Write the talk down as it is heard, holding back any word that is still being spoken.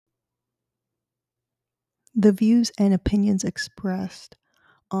The views and opinions expressed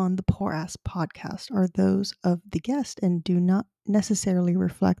on the Poor Ass podcast are those of the guest and do not necessarily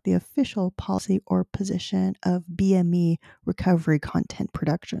reflect the official policy or position of BME Recovery Content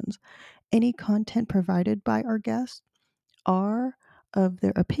Productions. Any content provided by our guests are of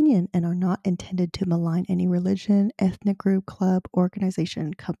their opinion and are not intended to malign any religion, ethnic group, club,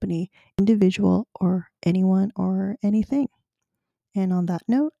 organization, company, individual, or anyone or anything. And on that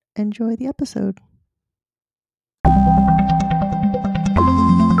note, enjoy the episode.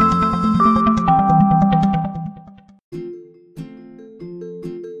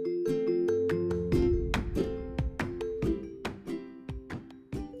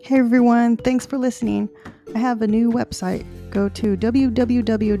 Hey everyone, thanks for listening. I have a new website. Go to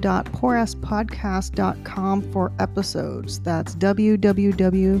www.poorasspodcast.com for episodes. That's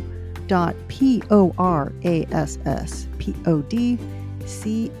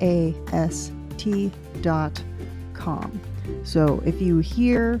www.poorasspodcast.com. So if you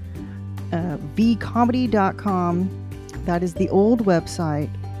hear vcomedy.com, that is the old website.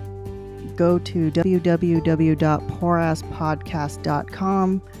 Go to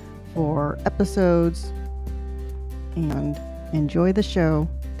www.poorasspodcast.com for episodes and enjoy the show.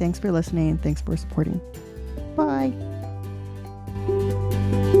 Thanks for listening. Thanks for supporting. Bye.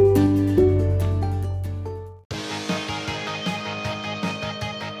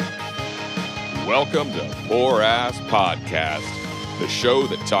 Welcome to Poor Ass Podcast, the show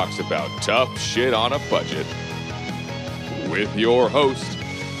that talks about tough shit on a budget, with your host,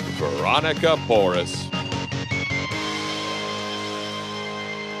 Veronica Porras.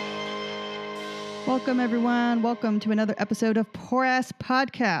 Welcome, everyone. Welcome to another episode of Poor Ass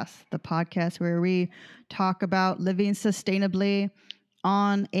Podcast, the podcast where we talk about living sustainably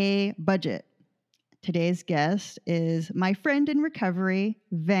on a budget. Today's guest is my friend in recovery,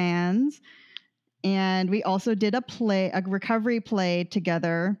 Vanz, and we also did a recovery play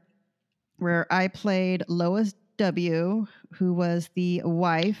together where I played Lois W., who was the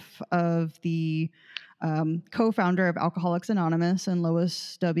wife of the co-founder of Alcoholics Anonymous, and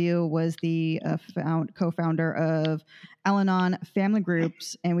Lois W. was the co-founder of Al-Anon Family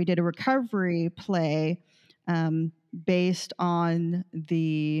Groups, and we did a recovery play based on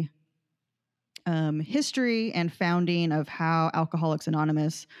the history and founding of how Alcoholics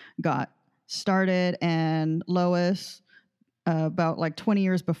Anonymous got started. And Lois, about like 20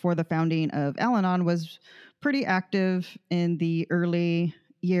 years before the founding of Al-Anon, was pretty active in the early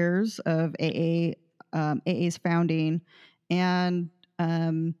years of AA's founding. And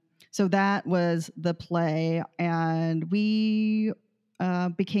so that was the play, and we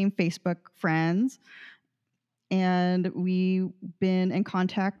became Facebook friends, and we've been in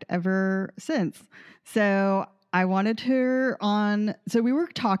contact ever since. So I wanted her on. So we were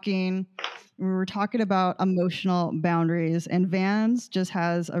talking about emotional boundaries, and Vanz just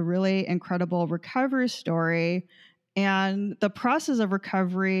has a really incredible recovery story, and the process of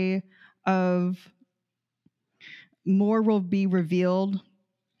recovery of more will be revealed,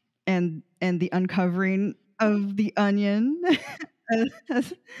 and the uncovering of the onion.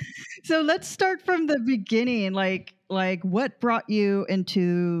 So let's start from the beginning. Like what brought you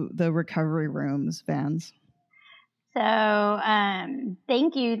into the recovery rooms, Vanz? So,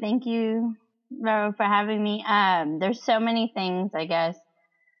 thank you, Ro, for having me. There's so many things, I guess.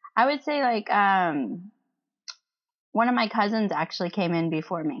 I would say one of my cousins actually came in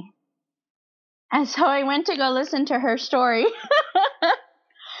before me. And so I went to go listen to her story.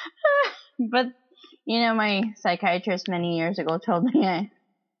 But, my psychiatrist many years ago told me, I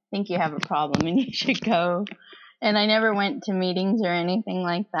think you have a problem and you should go. And I never went to meetings or anything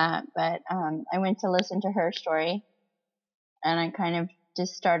like that. But I went to listen to her story. And I kind of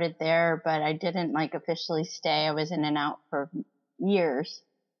just started there, but I didn't officially stay. I was in and out for years,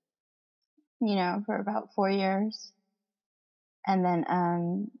 for about 4 years. And then,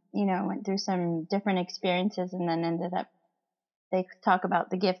 went through some different experiences, and then they talk about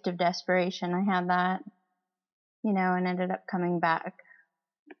the gift of desperation. I had that, and ended up coming back.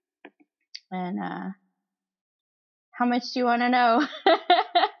 And how much do you want to know?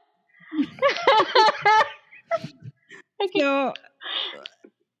 So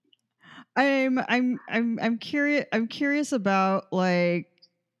I'm curious about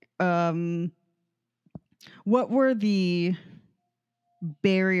what were the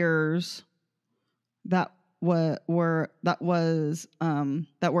barriers that were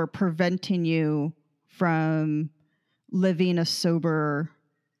preventing you from living a sober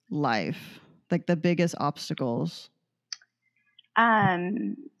life, like the biggest obstacles?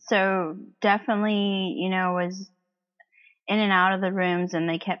 So definitely, was in and out of the rooms, and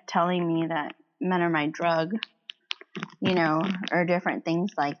they kept telling me that, men are my drug, or different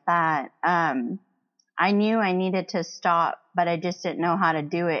things like that. I knew I needed to stop, but I just didn't know how to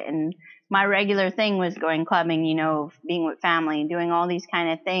do it. And my regular thing was going clubbing, being with family, doing all these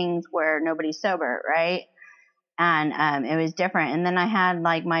kind of things where nobody's sober, right? And it was different. And then I had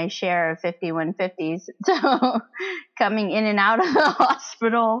like my share of 5150s. So coming in and out of the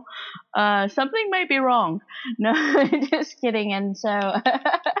hospital, something might be wrong. No, just kidding. And so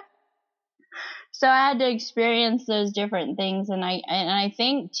so I had to experience those different things. And I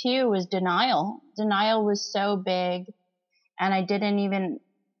think too was denial. Denial was so big, and I didn't even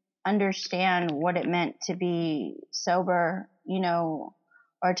understand what it meant to be sober,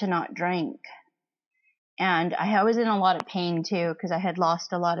 or to not drink. And I was in a lot of pain too, because I had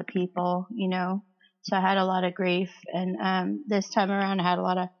lost a lot of people, so I had a lot of grief. And this time around, I had a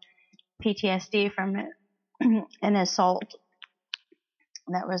lot of PTSD from it, an assault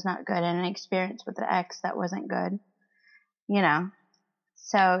that was not good, and an experience with the ex that wasn't good,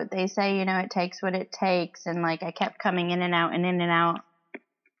 So they say, it takes what it takes. And like, I kept coming in and out and in and out.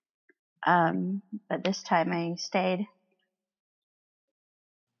 But this time I stayed.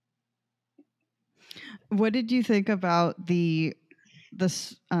 What did you think about the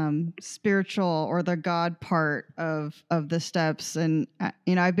spiritual or the God part of the steps? And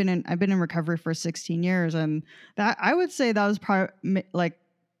I've been in recovery for 16 years, and that I would say that was probably like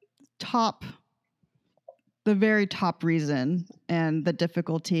the very top reason, and the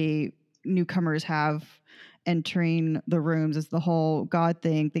difficulty newcomers have entering the rooms is the whole God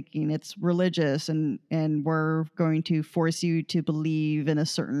thing, thinking it's religious and we're going to force you to believe in a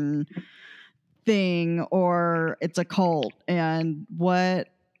certain thing, or it's a cult. And what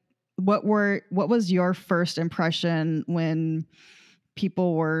was your first impression when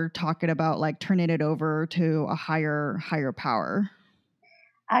people were talking about like turning it over to a higher power?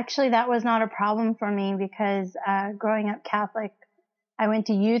 Actually, that was not a problem for me, because growing up Catholic, I went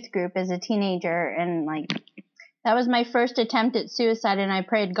to youth group as a teenager, and like that was my first attempt at suicide, and I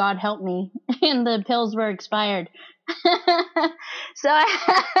prayed, God help me, and the pills were expired. So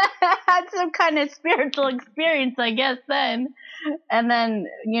I had some kind of spiritual experience, I guess, then. And then,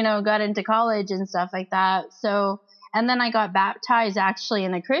 got into college and stuff like that. So, and then I got baptized actually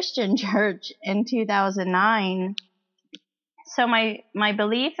in a Christian church in 2009. So my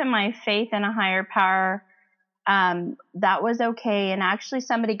belief and my faith in a higher power, that was okay. And actually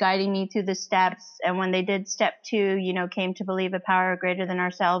somebody guiding me through the steps. And when they did step 2, came to believe a power greater than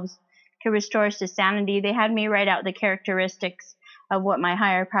ourselves could restore us to sanity, they had me write out the characteristics of what my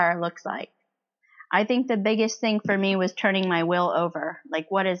higher power looks like. I think the biggest thing for me was turning my will over.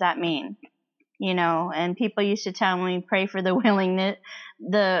 Like, what does that mean? And people used to tell me, pray for the willingness,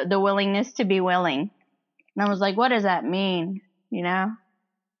 the willingness to be willing. And I was like, what does that mean?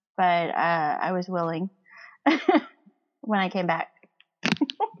 But I was willing when I came back.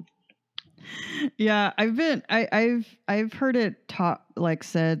 Yeah, I've heard it taught, like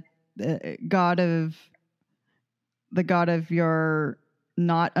said, the God of your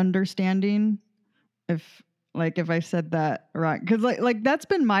not understanding. If I said that right, because like that's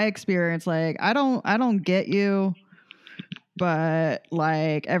been my experience. Like I don't get you, but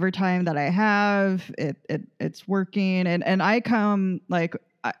like every time that I have it's working, and I come like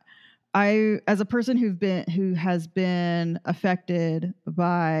I as a person who has been affected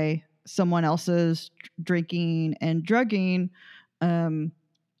by someone else's drinking and drugging, I'm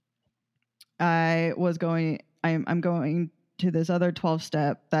going to this other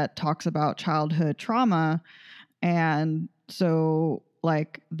 12-step that talks about childhood trauma. And so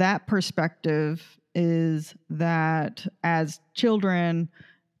like that perspective is that as children,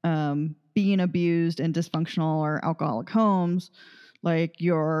 being abused in dysfunctional or alcoholic homes, like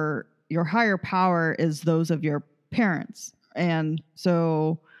your higher power is those of your parents. And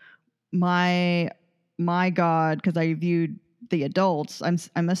so my God, because I viewed the adults,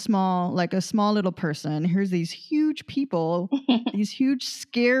 I'm a small little person. Here's these huge people, these huge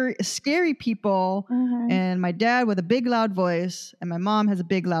scary people, and my dad with a big loud voice, and my mom has a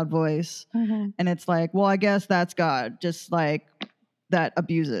big loud voice, and it's like, well, I guess that's God, just like that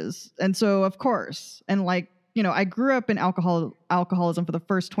abuses. And so of course, and like, I grew up in alcoholism for the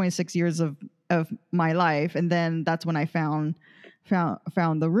first 26 years of my life, and then that's when I found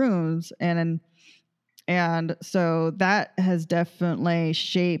the rooms, and so that has definitely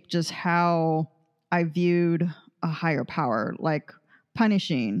shaped just how I viewed a higher power, like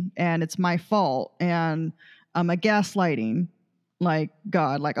punishing, and it's my fault, and a gaslighting, like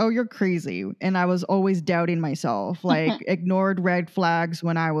God, like, oh, you're crazy. And I was always doubting myself, like ignored red flags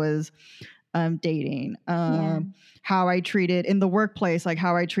when I was dating, Yeah. how I treated in the workplace, like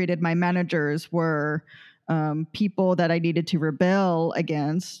how I treated my managers were people that I needed to rebel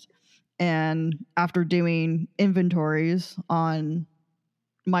against. And after doing inventories on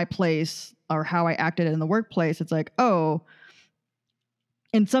my place or how I acted in the workplace, it's like, oh,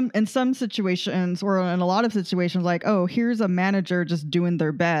 in some situations or in a lot of situations, like, oh, here's a manager just doing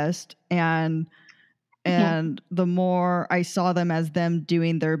their best, and Yeah. the more I saw them as them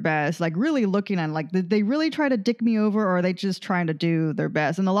doing their best, like really looking at like, did they really try to dick me over, or are they just trying to do their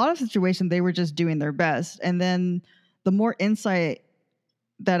best? In a lot of situations, they were just doing their best. And then the more insight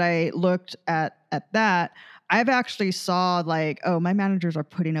that I looked at that, I've actually saw like, oh, my managers are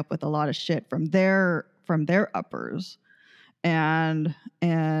putting up with a lot of shit from their uppers, and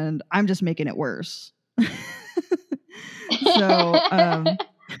I'm just making it worse. So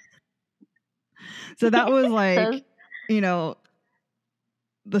so that was like, you know,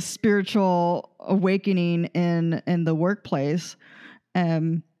 the spiritual awakening in the workplace.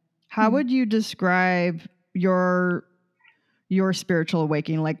 How would you describe your spiritual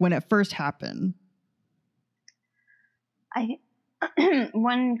awakening, like when it first happened?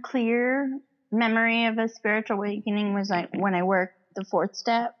 One clear memory of a spiritual awakening was like when I worked the 4th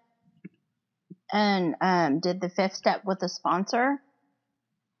step and did the 5th step with a sponsor.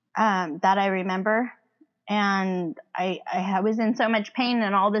 That I remember. And I was in so much pain,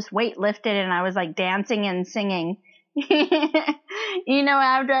 and all this weight lifted, and I was like dancing and singing.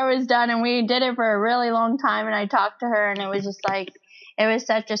 After I was done, and we did it for a really long time, and I talked to her, and it was just like, it was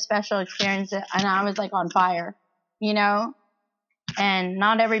such a special experience, and I was like on fire, and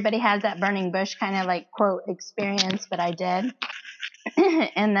not everybody has that burning bush kind of like quote experience, but I did.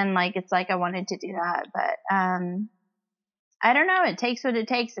 And then like, it's like I wanted to do that, but I don't know. It takes what it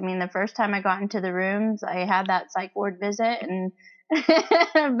takes. I mean, the first time I got into the rooms, I had that psych ward visit and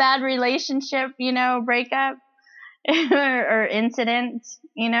bad relationship, breakup or incident,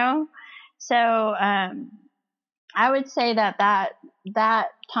 So I would say that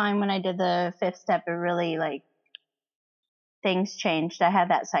time when I did the 5th step, it really like things changed. I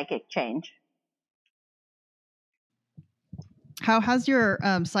had that psychic change. How has your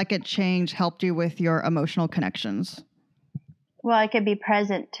psychic change helped you with your emotional connections? Well, I could be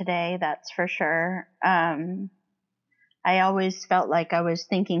present today, that's for sure. I always felt like I was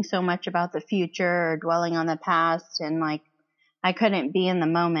thinking so much about the future or dwelling on the past, and like I couldn't be in the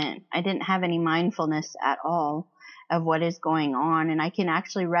moment. I didn't have any mindfulness at all of what is going on, and I can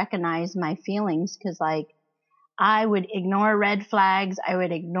actually recognize my feelings because like I would ignore red flags. I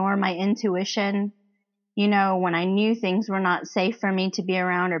would ignore my intuition. When I knew things were not safe for me to be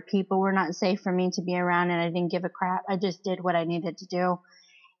around or people were not safe for me to be around, and I didn't give a crap. I just did what I needed to do.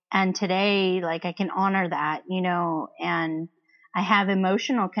 And today, like, I can honor that, and I have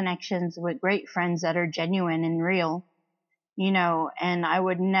emotional connections with great friends that are genuine and real, and I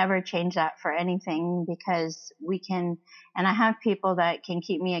would never change that for anything because and I have people that can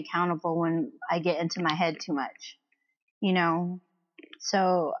keep me accountable when I get into my head too much,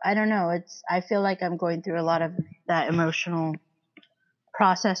 So I don't know. I feel like I'm going through a lot of that emotional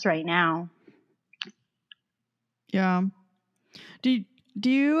process right now. Yeah. Did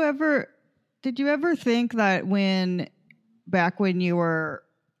you ever think that back when you were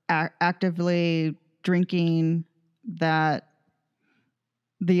actively drinking, that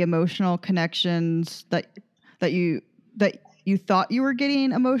the emotional connections that you thought you were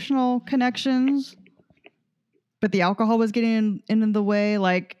getting emotional connections, but the alcohol was getting in the way?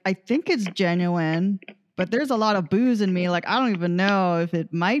 Like, I think it's genuine, but there's a lot of booze in me. Like, I don't even know if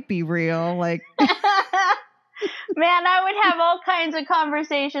it might be real. Like, man, I would have all kinds of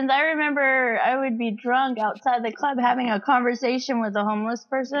conversations. I remember I would be drunk outside the club having a conversation with a homeless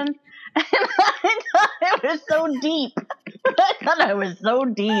person. And I thought it was so deep. I thought I was so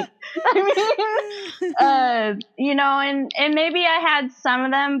deep. I mean, and maybe I had some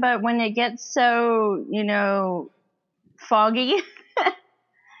of them, but when it gets so, foggy,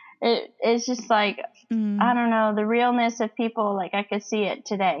 it's just like, I don't know, the realness of people, like I could see it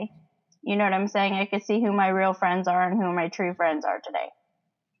today. You know what I'm saying? I could see who my real friends are and who my true friends are today.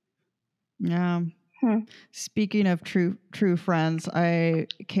 Yeah. Speaking of true friends, I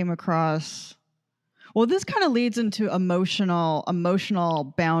came across. Well, this kind of leads into emotional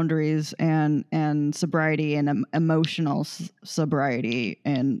boundaries and sobriety and emotional sobriety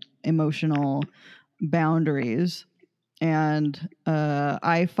and emotional boundaries. And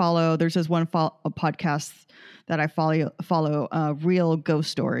I follow. There's this one a podcast that I follow, Real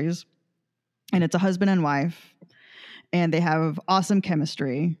Ghost Stories. And it's a husband and wife, and they have awesome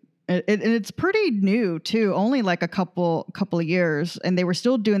chemistry. it's pretty new too, only like a couple of years, and they were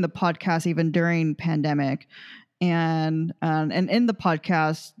still doing the podcast even during pandemic. And in the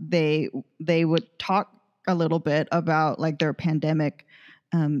podcast they would talk a little bit about like their pandemic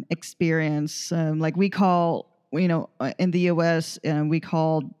experience. Like we call, in the US, we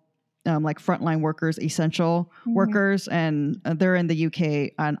call like frontline workers essential workers, and they're in the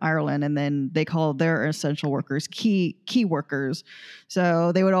UK and Ireland, and then they call their essential workers key workers.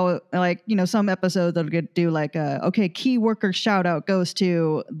 So they would all, like, some episodes that would do like okay, key worker shout out goes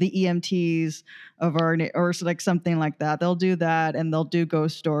to the EMTs of our, or like something like that. They'll do that, and they'll do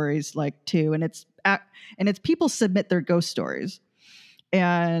ghost stories like too, and it's people submit their ghost stories.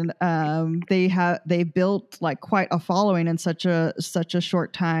 And they built like quite a following in such a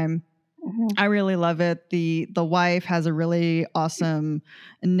short time. I really love it. The wife has a really awesome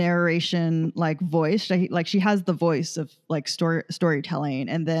narration like voice. She has the voice of like storytelling.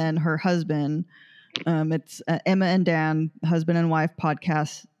 And then her husband, it's Emma and Dan, husband and wife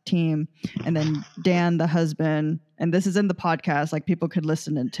podcast team, and then Dan, the husband. And this is in the podcast, like people could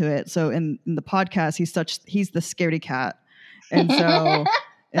listen into it. So in the podcast, he's the scaredy cat. And so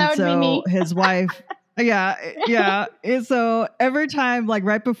his wife, yeah. And so every time, like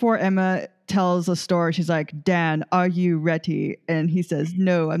right before Emma tells a story, she's like, Dan, are you ready? And he says,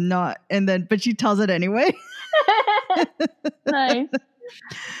 no, I'm not. And then, but she tells it anyway. Nice.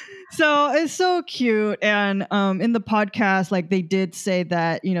 So it's so cute. And in the podcast, like they did say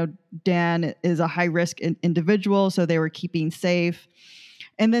that, Dan is a high risk individual. So they were keeping safe.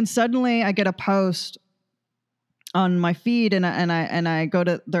 And then suddenly I get a post on my feed, and I go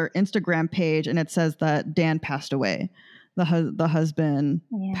to their Instagram page, and it says that Dan passed away. The husband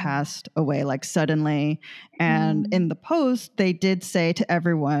passed away like suddenly. And in the post, they did say to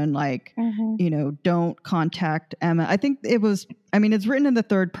everyone, like, don't contact Emma. I think it's written in the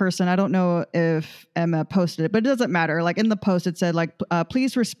third person. I don't know if Emma posted it, but it doesn't matter. Like in the post, it said like,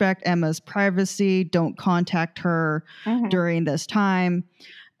 please respect Emma's privacy. Don't contact her during this time.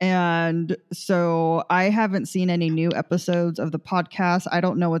 And so I haven't seen any new episodes of the podcast. I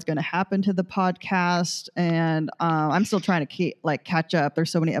don't know what's going to happen to the podcast. And I'm still trying to catch up.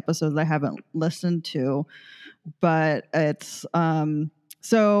 There's so many episodes I haven't listened to. But it's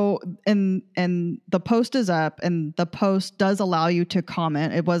so and the post is up, and the post does allow you to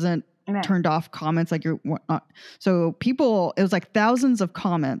comment. It wasn't turned off comments like you're so people, it was like thousands of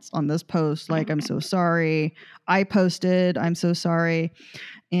comments on this post, like, I'm so sorry. I posted, I'm so sorry.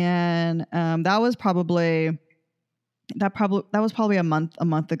 And that was probably a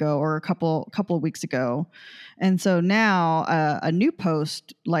month ago, or a couple of weeks ago. And so now a new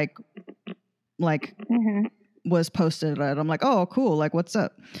post like was posted, and I'm like, oh cool, like what's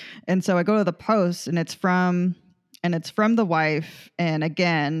up? And so I go to the post, and it's from the wife. And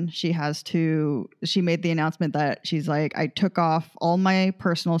again, she made the announcement that she's like, I took off all my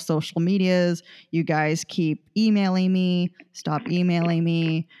personal social medias. You guys keep emailing me. Stop emailing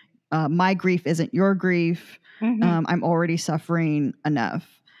me. My grief isn't your grief. I'm already suffering enough.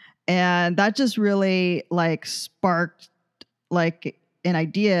 And that just really like sparked like an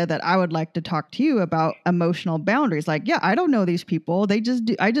idea that I would like to talk to you about emotional boundaries. Like, yeah, I don't know these people. I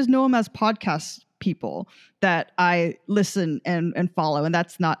just know them as podcast people that I listen and follow, and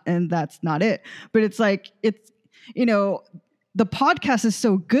that's not it. But it's like, the podcast is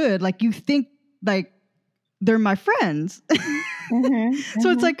so good, like you think like they're my friends. So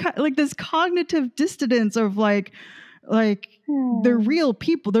it's like this cognitive dissonance of like they're real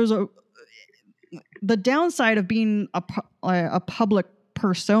people. There's the downside of being a public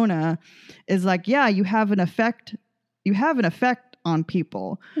persona is like, yeah, you have an effect on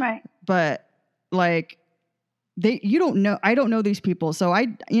people, right? But like I don't know these people. So I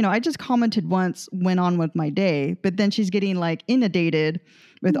just commented once, went on with my day, but then she's getting like inundated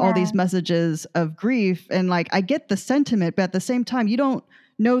with all these messages of grief. And like, I get the sentiment, but at the same time, you don't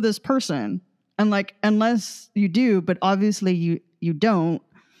know this person, and like, unless you do, but obviously you don't.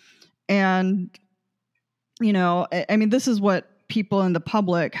 And, I mean, this is what people in the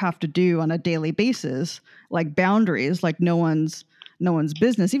public have to do on a daily basis, like boundaries, like no one's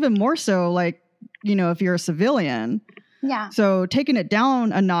business, even more so, like, if you're a civilian. Yeah. So taking it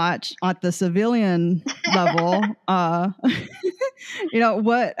down a notch at the civilian level, what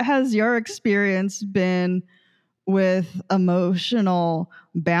has your experience been with emotional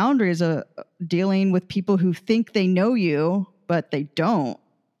boundaries, dealing with people who think they know you, but they don't?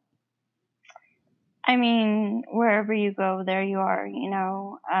 I mean, wherever you go, there you are,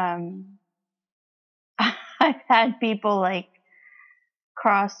 I've had people like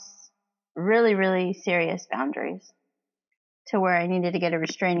cross really, really serious boundaries to where I needed to get a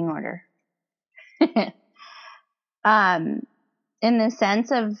restraining order. In the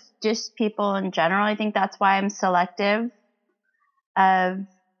sense of just people in general, I think that's why I'm selective of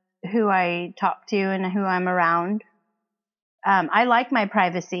who I talk to and who I'm around. I like my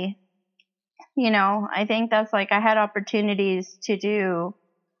privacy. I think that's like I had opportunities to do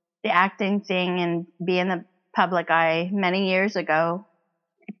the acting thing and be in the public eye many years ago,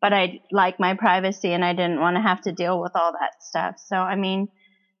 but I like my privacy and I didn't want to have to deal with all that stuff. So, I mean,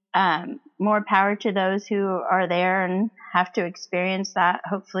 more power to those who are there and have to experience that.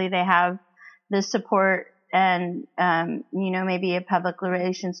 Hopefully they have the support and, maybe a public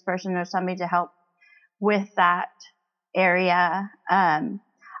relations person or somebody to help with that area.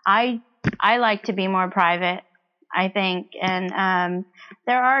 I like to be more private, I think. And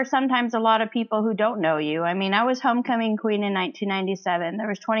there are sometimes a lot of people who don't know you. I mean, I was homecoming queen in 1997. There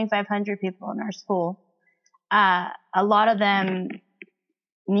was 2,500 people in our school. A lot of them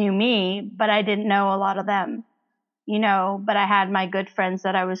knew me, but I didn't know a lot of them, but I had my good friends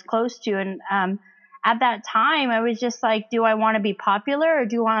that I was close to. And at that time, I was just like, do I want to be popular or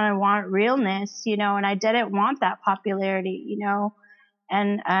do I want realness, and I didn't want that popularity,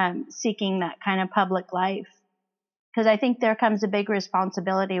 and seeking that kind of public life. Because I think there comes a big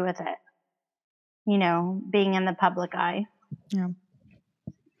responsibility with it, being in the public eye. Yeah.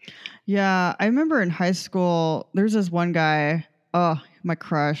 Yeah, I remember in high school, there's this one guy, my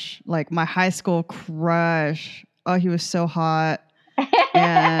crush, like my high school crush. Oh, he was so hot.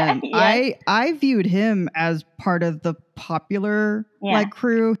 And Yes. I viewed him as part of the popular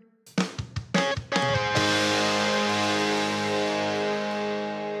crew.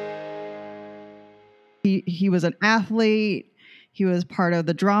 He was an athlete. He was part of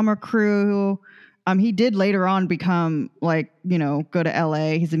the drama crew. He did later on become go to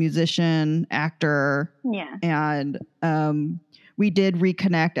LA. He's a musician, actor. Yeah. And we did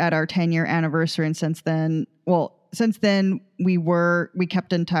reconnect at our 10-year anniversary. And since then we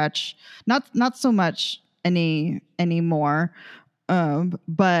kept in touch. Not so much anymore.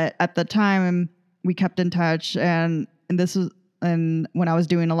 But at the time we kept in touch, and when I was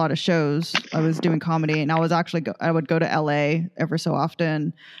doing a lot of shows, I was doing comedy, and I would go to LA ever so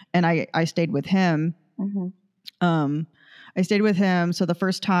often, and I stayed with him. Mm-hmm. I stayed with him. So the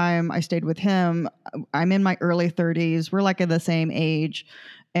first time I stayed with him, I'm in my early 30s. We're like at the same age,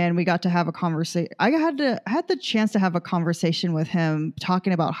 and we got to have a conversation. I had the chance to have a conversation with him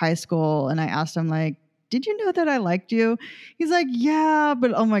talking about high school, and I asked him like, "Did you know that I liked you?" He's like, "Yeah,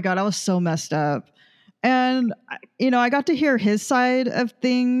 but oh my God, I was so messed up." And, I got to hear his side of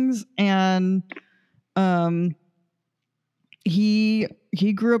things, and he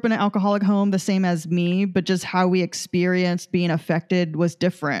grew up in an alcoholic home the same as me, but just how we experienced being affected was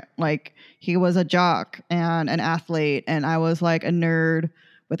different. Like, he was a jock and an athlete, and I was like a nerd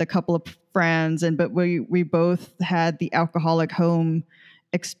with a couple of friends, but we both had the alcoholic home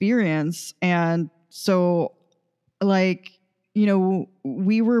experience. And so, like,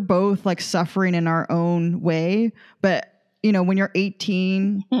 we were both like suffering in our own way, but when you're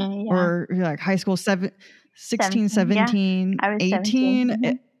 18 or you're like high school, 16, 17, I was 18.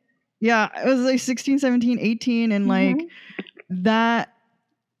 17. It was like 16, 17, 18. And like that,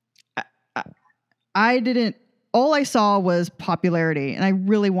 I didn't, all I saw was popularity, and I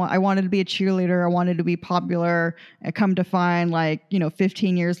wanted to be a cheerleader. I wanted to be popular, and come to find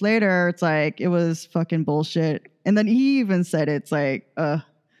 15 years later, it's like, it was fucking bullshit. And then he even said, it's like,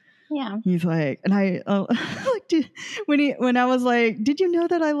 he's like, and I when I was like, "Did you know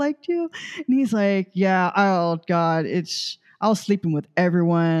that I liked you?" And he's like, "Yeah, oh God, I was sleeping with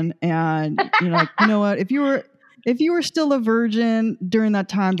everyone." And like, you know what? If you were still a virgin during that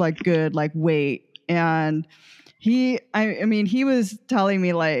time, like, good, like, wait. And he was telling me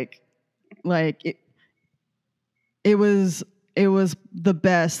it was the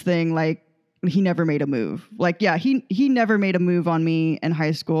best thing. Like, he never made a move. Like, yeah, he never made a move on me in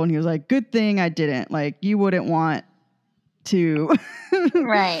high school. And he was like, "Good thing I didn't. Like, you wouldn't want to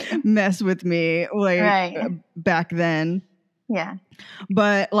mess with me back then." Yeah.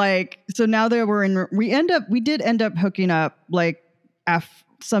 But so now that we did end up hooking up like a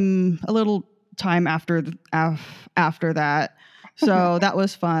little time after that. So that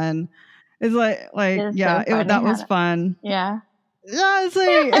was fun. It's that was fun. Yeah. Yeah, it's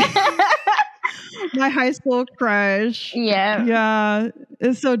like my high school crush. Yeah. Yeah,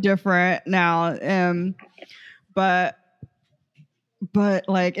 it's so different now. But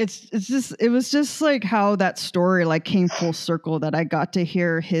like it was just like how that story like came full circle, that I got to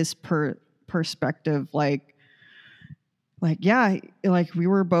hear his perspective. Like yeah, like we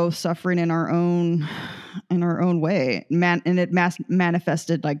were both suffering in our own in our own way, and it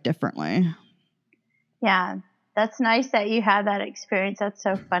manifested like differently. Yeah, that's nice that you had that experience. That's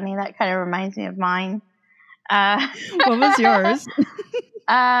so funny. That kind of reminds me of mine. What was yours?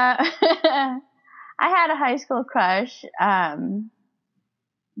 I had a high school crush,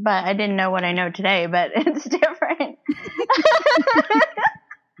 but I didn't know what I know today, but it's different.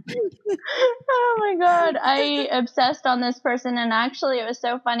 Oh my God. I obsessed on this person, and actually it was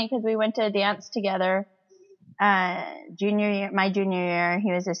so funny because we went to a dance together my junior year.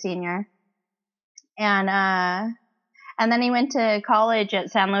 He was a senior. And then he went to college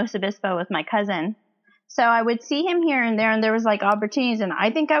at San Luis Obispo with my cousin. So I would see him here and there, and there was like opportunities. And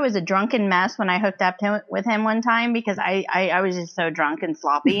I think I was a drunken mess when I hooked up with him one time because I was just so drunk and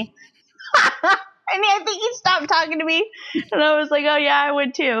sloppy. I think he stopped talking to me, and I was like, "Oh yeah, I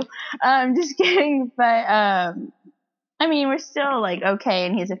would too." Just kidding, but I mean, we're still like okay,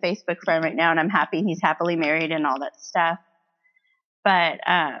 and he's a Facebook friend right now, and I'm happy he's happily married and all that stuff. But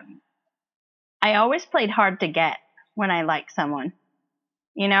I always played hard to get when I liked someone,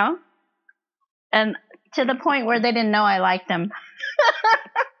 you know, and to the point where they didn't know I liked them,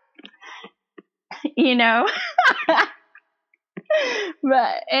 you know.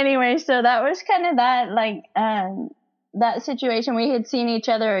 But anyway, so that was kind of that, like, that situation. We had seen each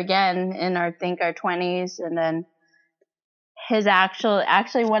other again in our 20s, and then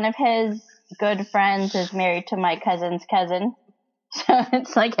actually one of his good friends is married to my cousin's cousin. So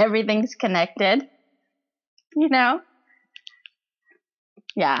it's like everything's connected, you know?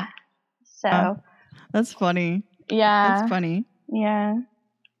 Yeah. So. That's funny. Yeah. That's funny. Yeah.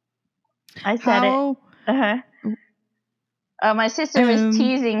 I said it. Uh-huh. Oh, my sister was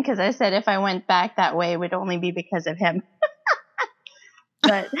teasing because I said if I went back that way, it would only be because of him.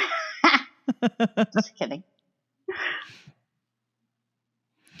 But just kidding.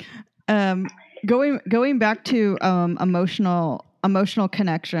 Going back to emotional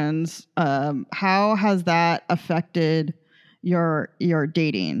connections, how has that affected your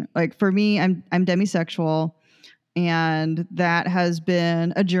dating? Like for me, I'm demisexual, and that has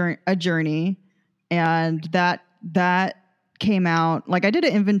been a journey, and that came out, like I did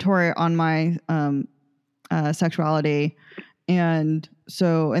an inventory on my sexuality, and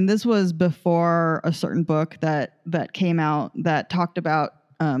this was before a certain book that came out that talked about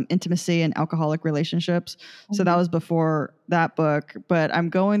intimacy and alcoholic relationships. Mm-hmm. So that was before that book, but I'm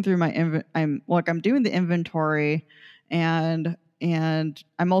going through I'm doing the inventory, and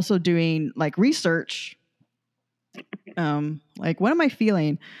I'm also doing like research. Like what am I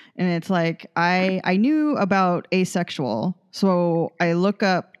feeling? And it's like I knew about asexual, so I look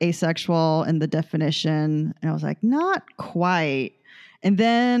up asexual in the definition, and I was like, not quite. And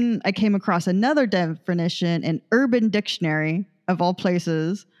then I came across another definition in Urban Dictionary of all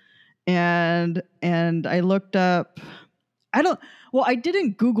places, and I looked up. I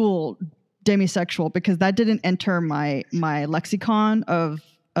didn't Google demisexual because that didn't enter my lexicon of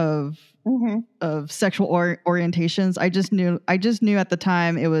mm-hmm. of sexual orientations. I just knew at the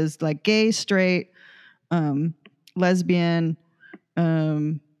time it was like gay, straight, lesbian,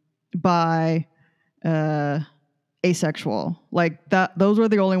 bi, asexual. Like that. Those were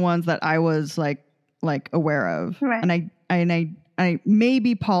the only ones that I was like aware of. Right. And I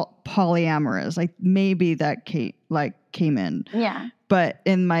maybe polyamorous. Like maybe that came in. Yeah. But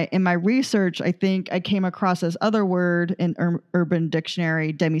in my research, I think I came across this other word in Urban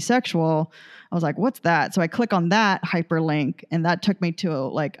Dictionary, demisexual. I was like, what's that? So I click on that hyperlink, and that took me to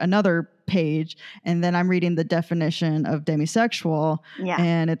like another page. And then I'm reading the definition of demisexual. Yeah.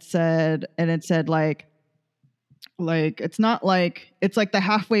 And it said like it's not like, it's like the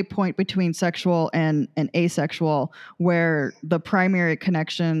halfway point between sexual and asexual, where the primary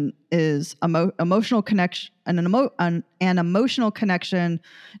connection is emotional connection, and an emotional connection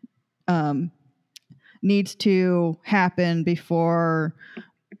needs to happen before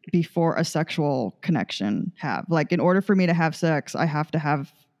a sexual connection like in order for me to have sex, I have to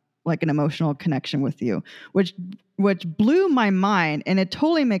have like an emotional connection with you, which blew my mind. And it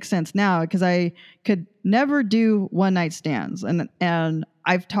totally makes sense now because I could never do one night stands. And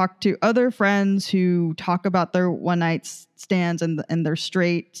I've talked to other friends who talk about their one night stands and they're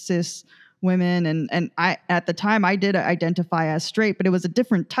straight cis women. And I, at the time I did identify as straight, but it was a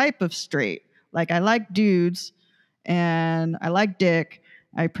different type of straight. Like I like dudes and I like dick.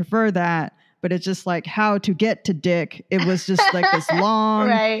 I prefer that. But it's just like how to get to dick. It was just like this long,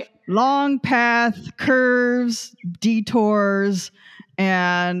 right. Long path, curves, detours.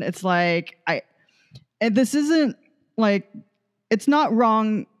 And it's like, and this isn't like, it's not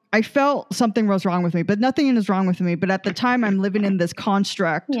wrong I felt something was wrong with me, but nothing is wrong with me. But at the time, I'm living in this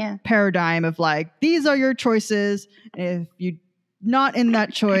construct paradigm of like, these are your choices. If you're not in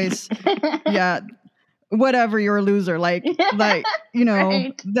that choice, whatever, you're a loser. Like, you know,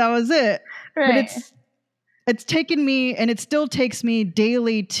 Right. that was it. Right. But it's taken me, and it still takes me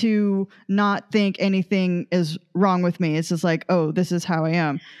daily to not think anything is wrong with me. It's just like, oh, this is how I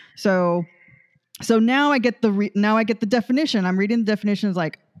am. So now I get the definition. I'm reading the definitions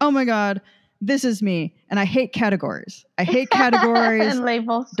like, oh my God, this is me. And I hate categories. And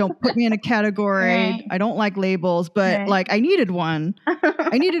labels. Don't put me in a category. Right. I don't like labels, but like I needed one.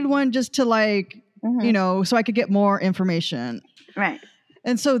 I needed one just to like, you know, so I could get more information. Right.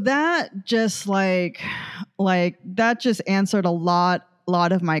 And so that just like that just answered a lot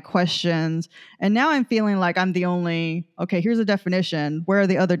of my questions. And now I'm feeling like I'm the only, okay, here's a definition. Where are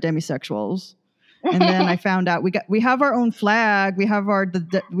the other demisexuals? And then I found out we have our own flag. We have the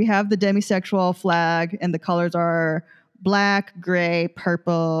demisexual flag, and the colors are black, gray,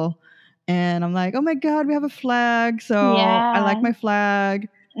 purple. And I'm like, oh my God, we have a flag. So I like my flag.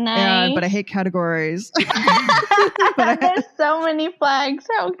 Nice. But I hate categories. There's so many flags.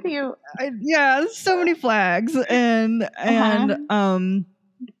 How cute. There's so many flags. And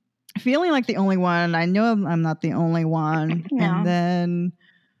feeling like the only one. I know I'm not the only one. No.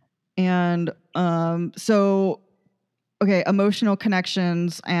 So okay, emotional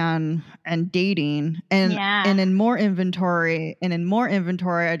connections and dating and in more inventory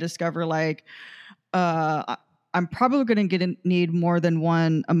I discover like I'm probably going to need more than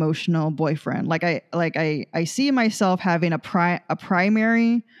one emotional boyfriend. Like I see myself having a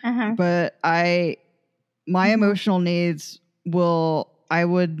primary, but my emotional needs I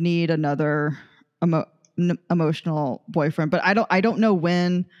would need another emotional boyfriend, but I don't know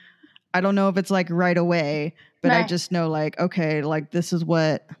when. I don't know if it's like right away, but I just know like, okay, like this is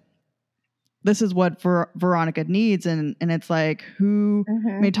what Veronica needs. And it's like, who,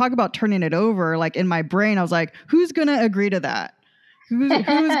 I mean, talk about turning it over. Like in my brain, I was like, who's going to agree to that? Who's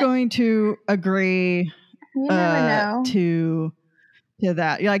going to agree to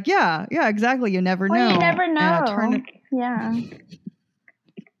that? You're like, yeah, exactly. You never know. You never know.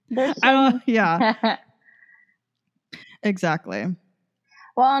 There's exactly.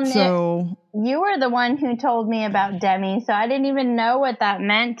 Well, so you were the one who told me about demi, so I didn't even know what that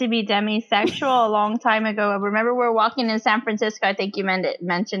meant to be demisexual a long time ago. I remember we were walking in San Francisco. I think you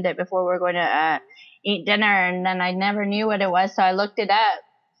mentioned it before we were going to eat dinner, and then I never knew what it was, so I looked it up.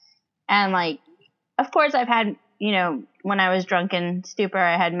 And like, of course, I've had, you know, when I was drunk and stupor,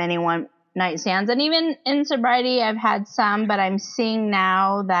 I had many one-night stands, and even in sobriety, I've had some. But I'm seeing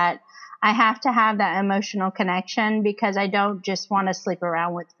now that I have to have that emotional connection because I don't just want to sleep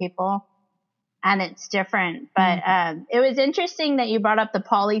around with people, and it's different. But it was interesting that you brought up the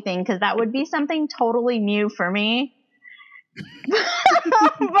poly thing because that would be something totally new for me.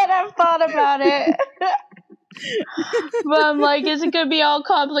 But I've thought about it. But I'm like, is it going to be all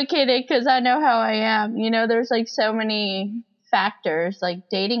complicated? Because I know how I am. You know, there's like so many factors. Like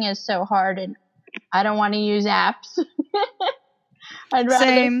dating is so hard, and I don't want to use apps. I'd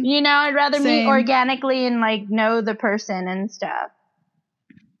rather meet organically and like know the person and stuff.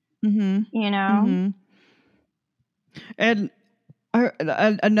 You know? And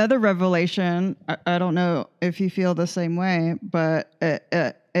another revelation, I don't know if you feel the same way, but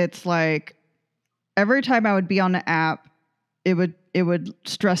it's like every time I would be on the app, it would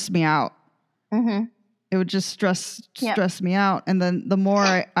stress me out. It would just stress me out. And then the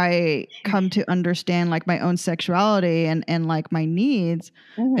more I come to understand like my own sexuality and like my needs,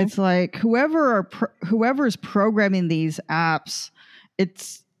 it's like whoever's programming these apps,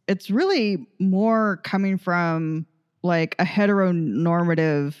 it's really more coming from like a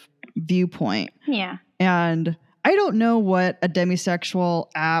heteronormative viewpoint. Yeah. And I don't know what a demisexual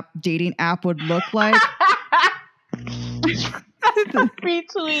dating app would look like.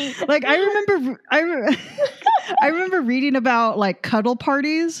 Retweet. Like I remember reading about like cuddle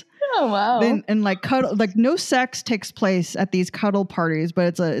parties. Oh wow! And like cuddle, like no sex takes place at these cuddle parties,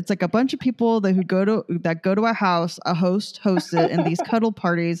 but it's like a bunch of people that go to a house, a host hosts it, and these cuddle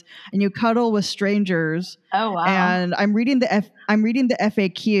parties, and you cuddle with strangers. Oh wow! And I'm reading the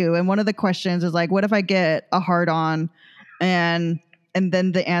FAQ, and one of the questions is like, what if I get a hard on, and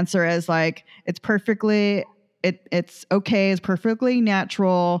then the answer is like, it's perfectly. It's okay. It's perfectly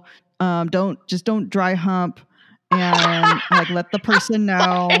natural. Don't dry hump, and like let the person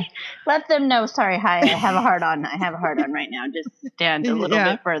know. Let them know. Sorry, hi. I have a hard on. I have a hard on right now. Just stand a little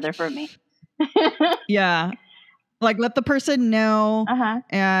bit further from me. Yeah, like let the person know,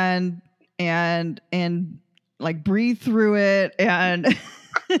 and like breathe through it, and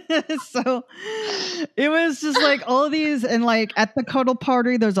So it was just like all of these, and like at the cuddle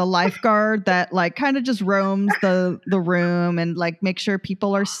party, there's a lifeguard that like kind of just roams the room and like make sure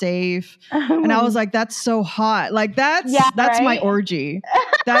people are safe. And I was like, that's so hot. Like that's my right? orgy.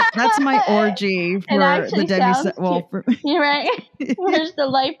 That's my orgy It for the actually sounds well, for, You're right. Where's the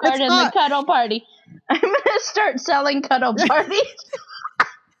lifeguard It's and hot. the cuddle party? I'm gonna start selling cuddle parties.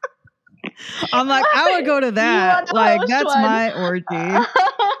 I'm like, I would go to You that. want to Like host that's one? my orgy.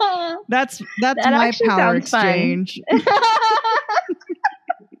 That's That my actually power sounds fun. exchange.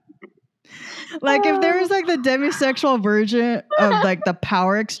 Like if there was like the demisexual version of like the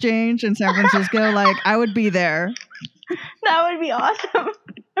power exchange in San Francisco, like I would be there. That would be awesome.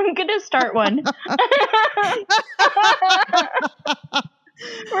 I'm gonna start one.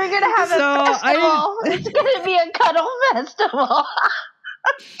 We're gonna have a festival. It's gonna be a cuddle festival.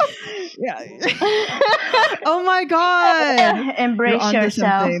 Yeah. Oh my God. Embrace You're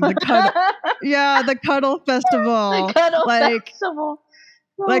yourself. The cuddle festival. The cuddle like, festival.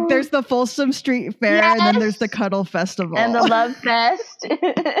 Like there's the Folsom Street Fair, and then there's the Cuddle Festival. And the Love Fest.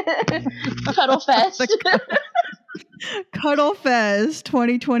 Cuddle Fest. Cuddle Fest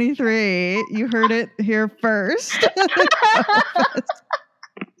 2023. You heard it here first.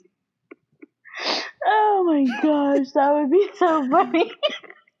 Oh my gosh, that would be so funny.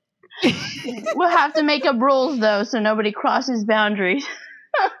 We'll have to make up rules though, so nobody crosses boundaries.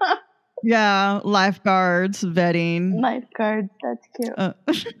 Yeah, lifeguards, vetting. Lifeguards, that's cute.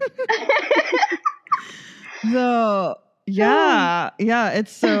 So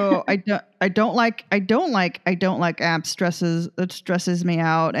it's so I don't like app stresses. It stresses me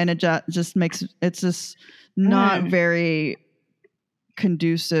out, and it just makes it's just not very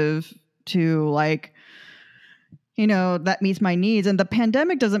conducive to like, you know, that meets my needs. And the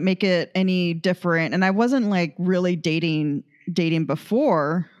pandemic doesn't make it any different. And I wasn't like really dating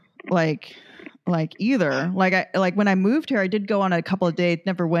before, like either. Like when I moved here, I did go on a couple of dates,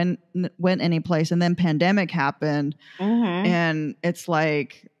 never went any place, and then pandemic happened, and it's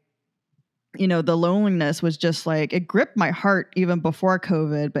like, you know, the loneliness was just like it gripped my heart even before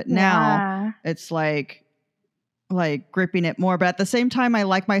COVID, but now it's like gripping it more. But at the same time, I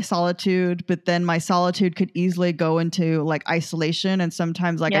like my solitude, but then my solitude could easily go into like isolation, and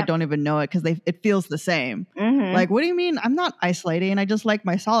sometimes like I don't even know it because it feels the same. Like, what do you mean? I'm not isolating. I just like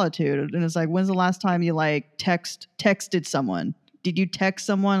my solitude. And it's like, when's the last time you like texted someone? Did you text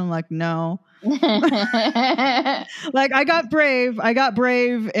someone? I'm like, no. Like I got brave,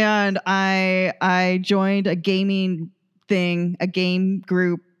 and I joined a gaming thing,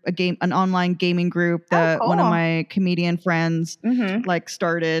 an online gaming group that one of my comedian friends like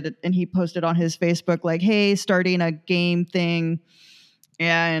started, and he posted on his Facebook like, hey, starting a game thing.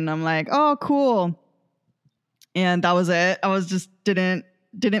 And I'm like, oh, cool. And that was it. I was just didn't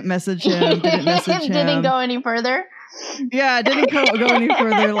message him. Didn't go any further. Yeah, I didn't go any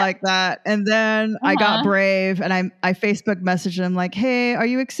further like that. And then I got brave, and I Facebook messaged him like, hey, are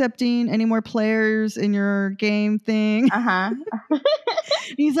you accepting any more players in your game thing?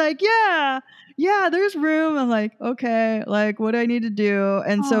 He's like, yeah, there's room. I'm like, okay, like what do I need to do?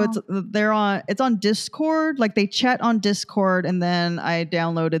 And so it's on Discord. Like they chat on Discord, and then I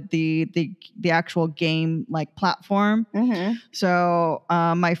downloaded the actual game like platform. So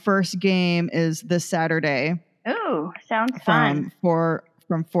my first game is this Saturday. Ooh, sounds fun.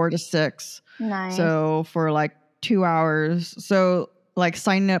 From 4 to 6. Nice. So for like 2 hours. So like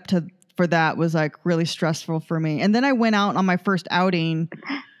signing up for that was like really stressful for me. And then I went out on my first outing,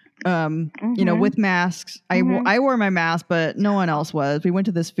 you know, with masks. I wore my mask, but no one else was. We went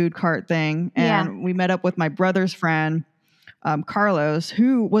to this food cart thing, and we met up with my brother's friend, Carlos,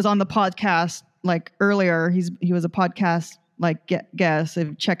 who was on the podcast like earlier. He was a podcast like guest.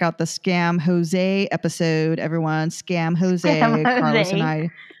 So check out the Scam Jose episode, everyone. Scam Jose. Carlos and I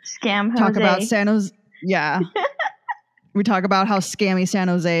talk about San Jose. Yeah. We talk about how scammy San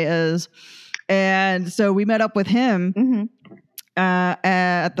Jose is. And so we met up with him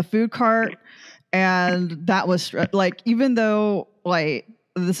at the food cart. And that was like, even though like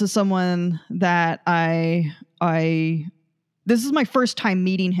this is someone that this is my first time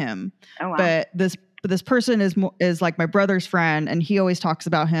meeting him. Oh, wow. But this person is like my brother's friend, and he always talks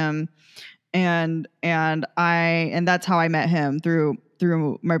about him, and that's how I met him through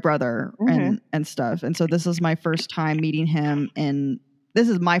my brother and stuff. And so this is my first time meeting him in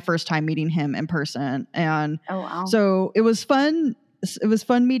person. And so it was fun. It was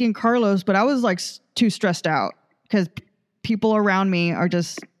fun meeting Carlos, but I was like too stressed out because people around me are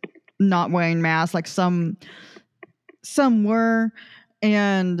just not wearing masks. Like some were,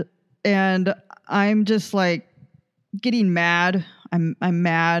 and I'm just like getting mad I'm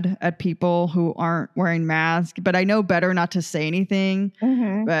mad at people who aren't wearing masks, but I know better not to say anything.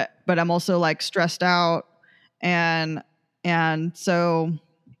 Mm-hmm. But I'm also like stressed out, and so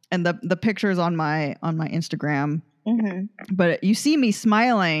the pictures on my Instagram. Mm-hmm. But you see me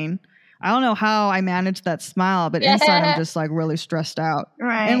smiling. I don't know how I managed that smile, but inside I'm just like really stressed out.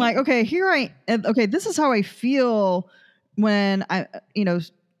 Right. And like, okay, this is how I feel when I,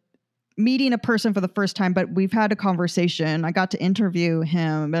 meeting a person for the first time, but we've had a conversation. I got to interview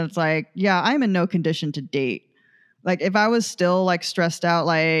him, and it's like, yeah, I'm in no condition to date. Like if I was still like stressed out,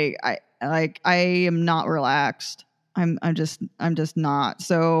 I am not relaxed. I'm just not.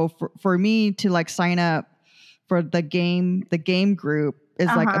 So for me to like sign up for the game group is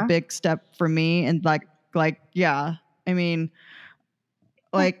like a big step for me. And like, yeah, I mean,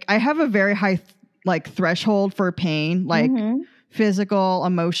 like I have a very high threshold for pain, like physical,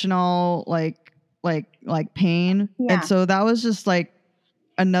 emotional, like pain. Yeah. And so that was just like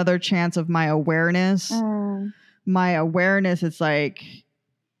another chance of my awareness. My awareness is like,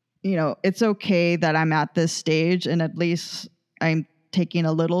 it's okay that I'm at this stage, and at least I'm taking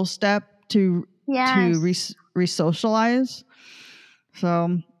a little step to re-socialize.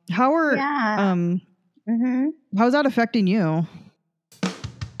 So how's that affecting you?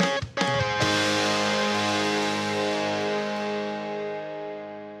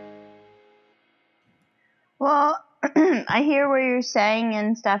 Well, I hear what you're saying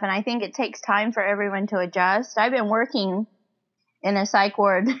and stuff, and I think it takes time for everyone to adjust. I've been working in a psych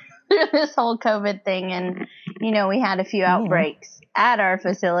ward through this whole COVID thing, and we had a few outbreaks at our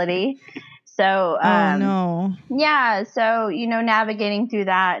facility. So yeah, so navigating through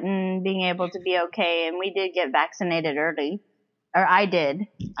that and being able to be okay. And we did get vaccinated early, or I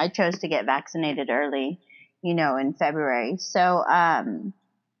chose to get vaccinated early, in February. So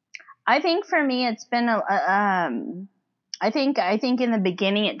I think for me it's been I think in the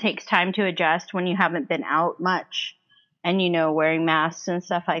beginning it takes time to adjust when you haven't been out much and wearing masks and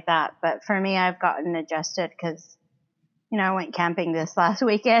stuff like that. But for me, I've gotten adjusted because I went camping this last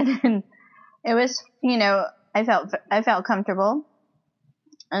weekend, and it was I felt comfortable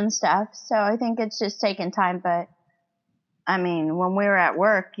and stuff. So I think it's just taken time. But I mean, when we were at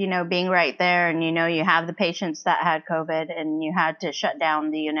work, being right there, and you have the patients that had COVID, and you had to shut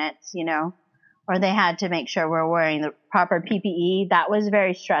down the units, or they had to make sure we're wearing the proper PPE. That was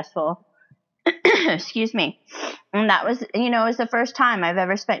very stressful. Excuse me. And that was, it was the first time I've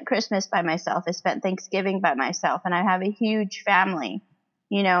ever spent Christmas by myself. I spent Thanksgiving by myself, and I have a huge family,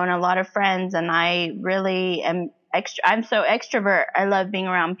 and a lot of friends. And I really am I'm so extrovert. I love being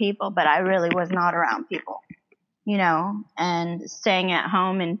around people, but I really was not around people, and staying at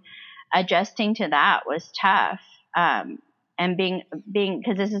home and adjusting to that was tough. And being,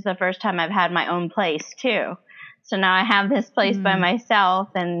 cause this is the first time I've had my own place too. So now I have this place by myself,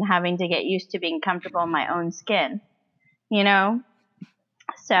 and having to get used to being comfortable in my own skin,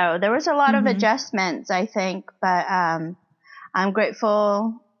 So there was a lot of adjustments, I think, but I'm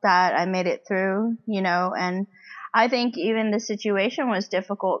grateful that I made it through, and I think even the situation was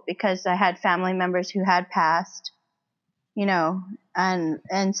difficult because I had family members who had passed,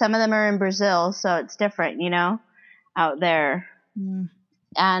 and some of them are in Brazil, so it's different, out there.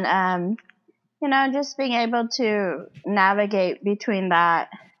 And just being able to navigate between that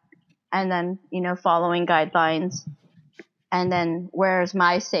and then, following guidelines, and then where's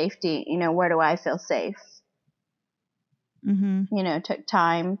my safety, where do I feel safe? Took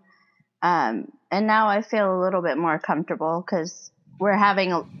time. And now I feel a little bit more comfortable because we're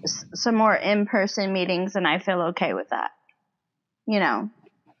having some more in-person meetings, and I feel okay with that,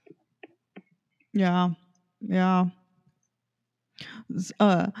 Yeah.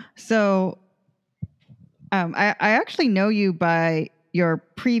 So I actually know you by your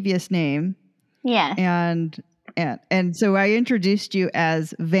previous name. Yeah. And so I introduced you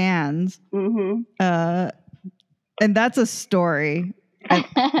as Vanz. And that's a story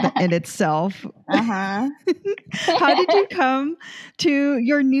in itself. How did you come to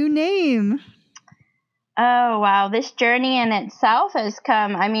your new name? Oh, wow. This journey in itself has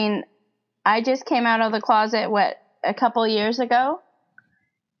come. I mean, I just came out of the closet, a couple years ago?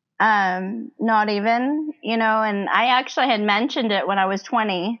 Not even, and I actually had mentioned it when I was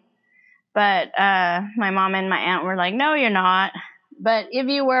 20, but my mom and my aunt were like, no, you're not. But if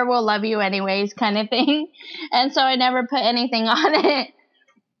you were, we'll love you anyways, kind of thing. And so I never put anything on it.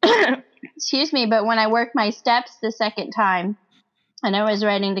 Excuse me. But when I worked my steps the second time, and I was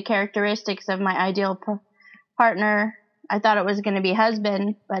writing the characteristics of my ideal partner, I thought it was going to be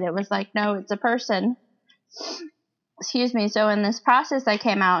husband, but it was like, no, it's a person. Excuse me. So in this process, I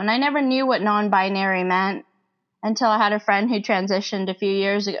came out, and I never knew what non-binary meant. until I had a friend who transitioned a few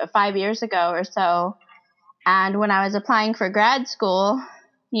years ago, 5 years ago or so. And when I was applying for grad school,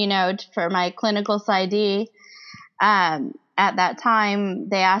 for my clinical PsyD, at that time,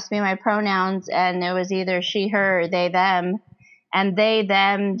 they asked me my pronouns, and it was either she, her, or they, them. And they,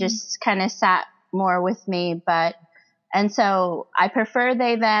 them just kind of sat more with me. And so I prefer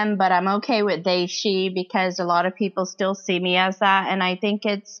they, them, but I'm okay with they, she, because a lot of people still see me as that. And I think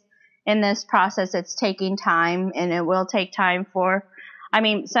in this process, it's taking time, and it will take time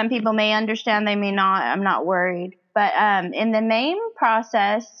some people may understand, they may not. I'm not worried. But in the name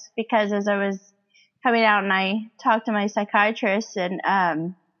process, because as I was coming out and I talked to my psychiatrist, and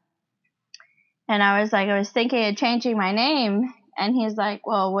I was thinking of changing my name, and he's like,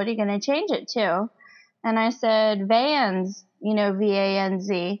 well, what are you going to change it to? And I said, Vanz,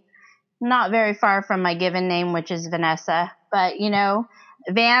 Vanz, not very far from my given name, which is Vanessa, but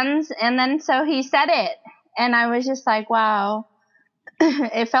Vanz. And then so he said it, and I was just like, wow,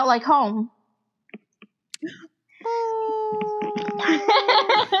 it felt like home.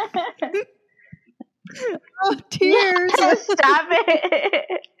 Oh, tears. Stop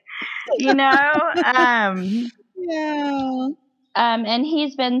it. Yeah. And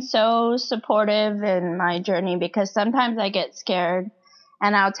he's been so supportive in my journey, because sometimes I get scared,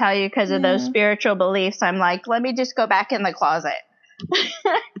 and I'll tell you, because of those spiritual beliefs, I'm like, let me just go back in the closet.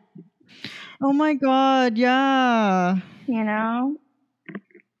 Oh my God. Yeah.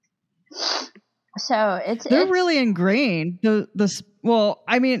 So they're really ingrained. Are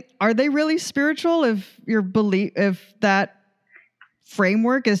they really spiritual if that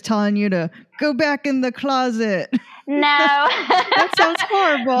framework is telling you to go back in the closet? No. That sounds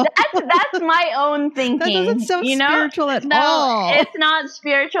horrible. That's my own thinking. That doesn't sound spiritual at all. It's not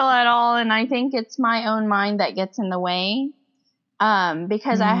spiritual at all, and I think it's my own mind that gets in the way.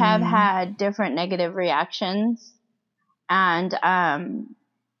 Because I have had different negative reactions, and I'm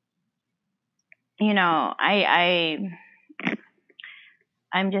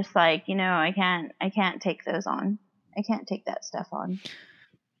just like, I can't take those on. I can't take that stuff on.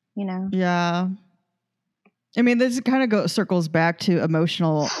 Yeah. I mean, this kind of circles back to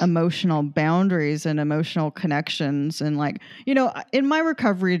emotional boundaries and emotional connections. And in my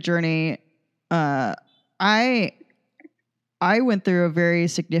recovery journey, I went through a very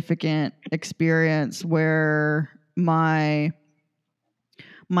significant experience where my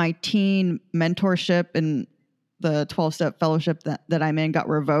teen mentorship and the 12-step fellowship that I'm in got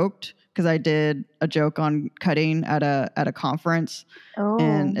revoked because I did a joke on cutting at a conference. Oh.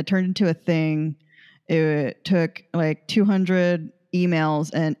 And it turned into a thing. It took 200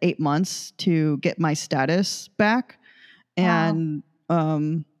 emails and 8 months to get my status back. And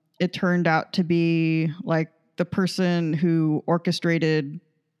it turned out to be the person who orchestrated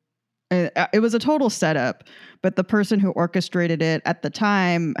it was a total setup, but the person who orchestrated it at the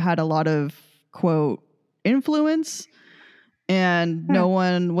time had a lot of, quote, influence, and no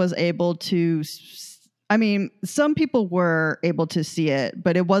one was able to. Some people were able to see it,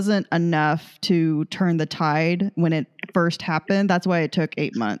 but it wasn't enough to turn the tide when it first happened. That's why it took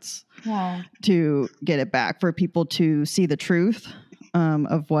 8 months to get it back, for people to see the truth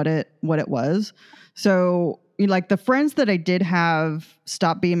of what it was. So the friends that I did have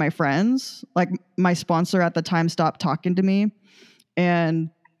stopped being my friends. My sponsor at the time stopped talking to me. And,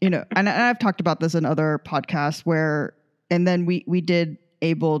 and I've talked about this in other podcasts and then we did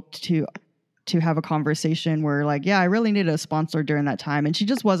able to have a conversation where I really needed a sponsor during that time. And she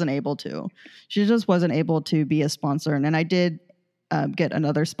just wasn't able to. She just wasn't able to be a sponsor. And then I did get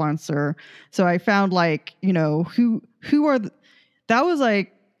another sponsor. So I found who are, that was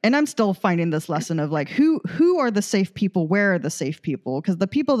and I'm still finding this lesson of who are the safe people? Where are the safe people? Because the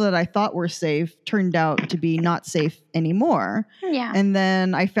people that I thought were safe turned out to be not safe anymore. Yeah. And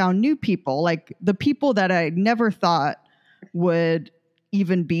then I found new people, the people that I never thought would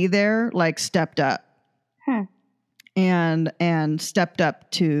even be there, stepped up. And stepped up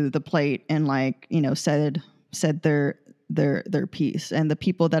to the plate and said their piece. And the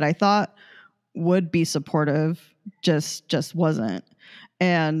people that I thought would be supportive just wasn't.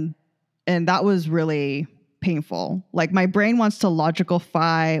 And that was really painful. My brain wants to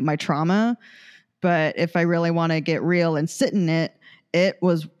logicify my trauma, but if I really want to get real and sit in it, it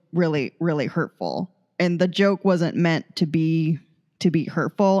was really, really hurtful. And the joke wasn't meant to be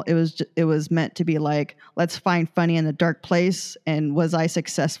hurtful. It was meant to be let's find funny in a dark place. And was I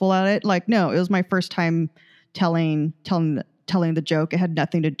successful at it? No, it was my first time telling the joke. It had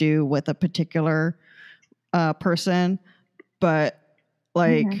nothing to do with a particular person, but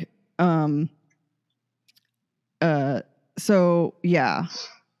so yeah.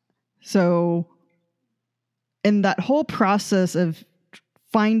 So and that whole process of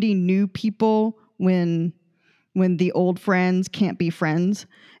finding new people when the old friends can't be friends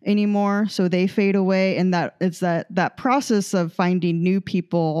anymore, so they fade away, and that process of finding new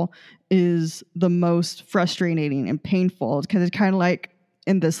people is the most frustrating and painful, because it's kind of like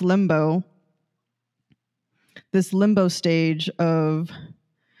in this limbo stage of,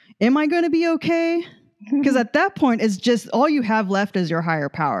 am I going to be okay? Because at that point, it's just all you have left is your higher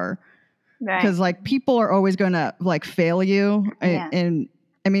power. Because like people are always going to like fail you, and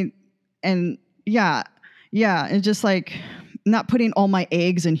I mean, and yeah, it's just like not putting all my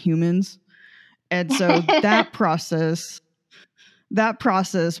eggs in humans, and so that process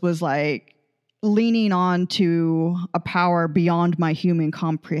was like leaning on to a power beyond my human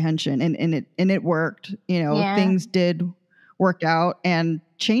comprehension, and it worked. You know, things did work out, and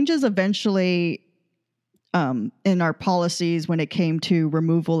changes eventually in our policies when it came to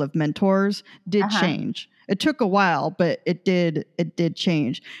removal of mentors did change. It took a while, but it did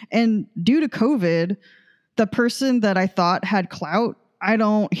change. And due to COVID, the person that I thought had clout, I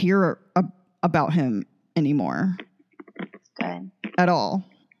don't hear about him anymore. Good. At all.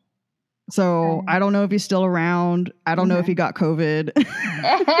 So I don't know if he's still around. I don't know if he got COVID.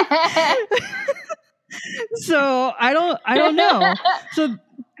 So I don't know. So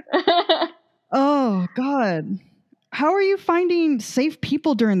oh God. How are you finding safe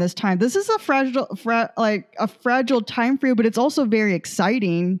people during this time? This is a fragile time for you, but it's also very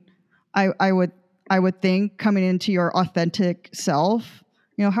exciting. I would think, coming into your authentic self.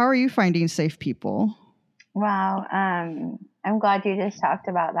 You know, how are you finding safe people? Wow. I'm glad you just talked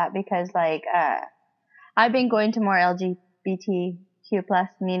about that, because like I've been going to more LGBTQ plus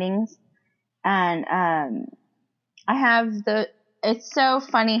meetings, and I have it's so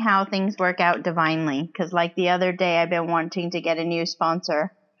funny how things work out divinely, because like the other day I've been wanting to get a new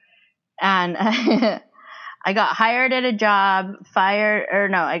sponsor, and I got hired at a job,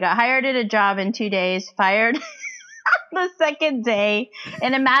 I got hired at a job in 2 days, fired the second day.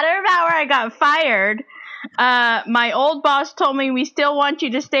 In a matter of hour, I got fired. My old boss told me, we still want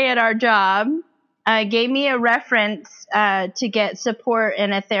you to stay at our job. Gave me a reference to get support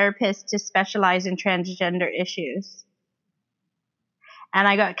and a therapist to specialize in transgender issues. And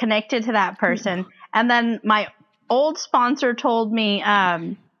I got connected to that person. And then my old sponsor told me,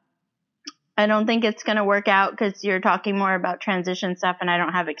 I don't think it's going to work out because you're talking more about transition stuff and I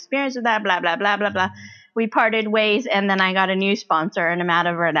don't have experience with that, blah, blah, blah, blah, blah. We parted ways, and then I got a new sponsor in a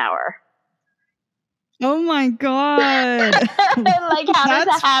matter of an hour. Oh my God. Like, how does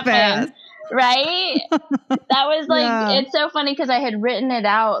that happen? Fast. Right? That was like, It's so funny because I had written it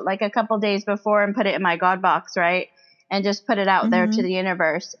out like a couple days before and put it in my God box, right? And just put it out there to the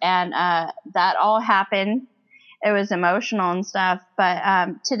universe. And that all happened. It was emotional and stuff.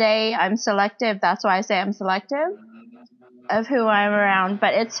 But today I'm selective. That's why I say I'm selective of who I'm around.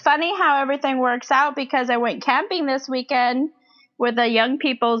 But it's funny how everything works out, because I went camping this weekend with a young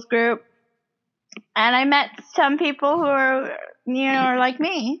people's group. And I met some people who are like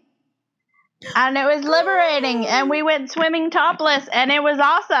me. And it was liberating. And we went swimming topless, and it was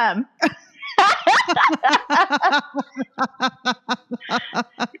awesome.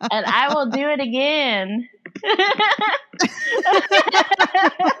 And I will do it again.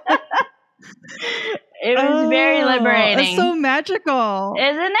 It was very liberating. It's so magical.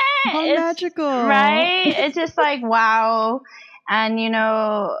 Isn't it? It's magical. Right? It's just like, wow. And,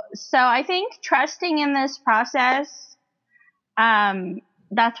 so I think trusting in this process,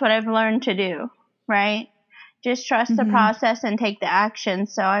 that's what I've learned to do, right? Just trust the process and take the action.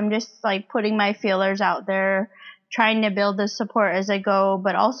 So I'm just like putting my feelers out there, trying to build the support as I go,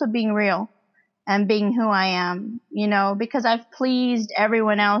 but also being real and being who I am, because I've pleased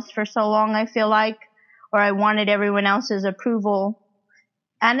everyone else for so long, I feel like, or I wanted everyone else's approval.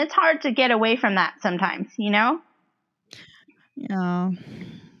 And it's hard to get away from that sometimes, Yeah.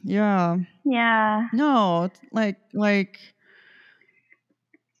 No, it's like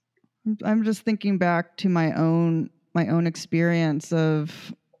I'm just thinking back to my own experience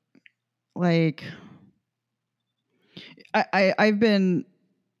of like I've been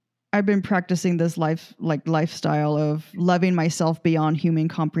practicing this lifestyle of loving myself beyond human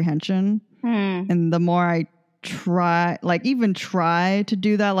comprehension. And the more I try to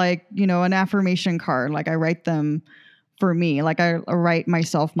do that, an affirmation card, like I write them for me, like I write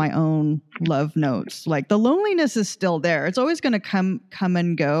myself my own love notes. Like the loneliness is still there. It's always going to come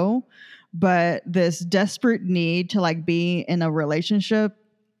and go. But this desperate need to like be in a relationship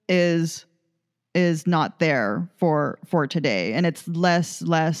is not there for today. And it's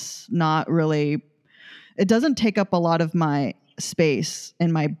less, not really, it doesn't take up a lot of my space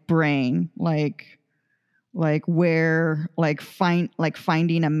in my brain. Like like where like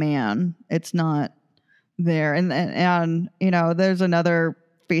finding a man. It's not there. And you know, there's another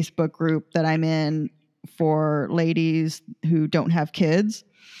Facebook group that I'm in for ladies who don't have kids.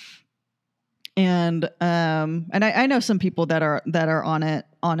 And I know some people that are on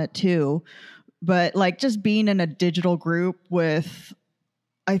it too. But like just being in a digital group with,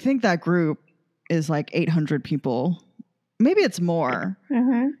 I think that group is like 800 people. Maybe it's more.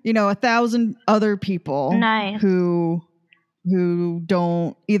 Mm-hmm. You know, 1,000 other people Nice. who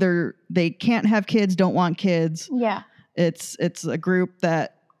don't, either they can't have kids, don't want kids. Yeah. It's a group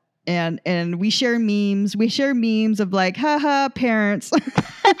that, and we share memes. We share memes of like, haha, parents.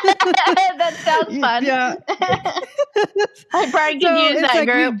 That sounds fun. Yeah. I probably could use that like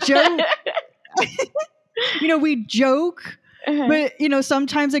group. We joke. You know, we joke, but you know,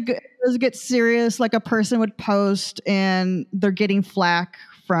 sometimes it does get serious. Like a person would post and they're getting flack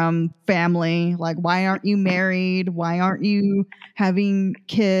from family, like, why aren't you married? Why aren't you having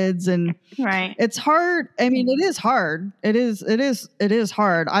kids? And right. it's hard. I mean, it is hard. It is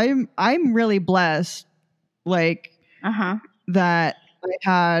hard. I'm really blessed, like, that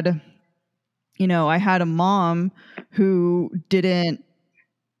I had a mom who didn't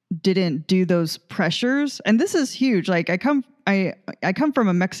do those pressures. And this is huge. Like I come from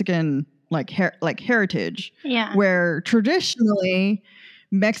a Mexican heritage, where traditionally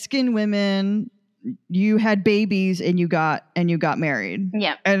Mexican women, you had babies and you got married.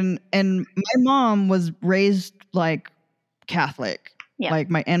 Yeah. And my mom was raised like Catholic. Yeah. Like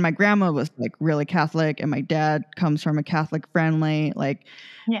my grandma was like really Catholic, and my dad comes from a Catholic family. Like,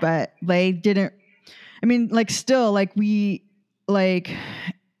 but they didn't. I mean, like still like we like.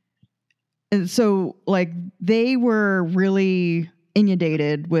 And so like they were really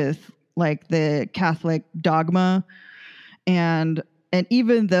inundated with like the Catholic dogma, and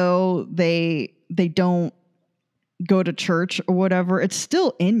even though they don't go to church or whatever, it's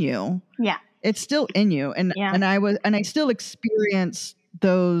still in you. Yeah. It's still in you. And I still experience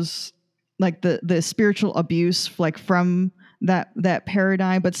those, like the spiritual abuse like from that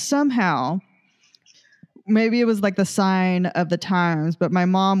paradigm, but somehow maybe it was like the sign of the times, but my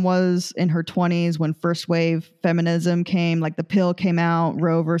mom was in her 20s when first wave feminism came, like the pill came out,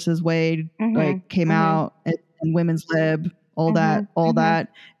 Roe versus Wade like came out, and women's lib, all that.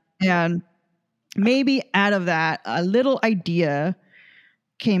 And maybe out of that, a little idea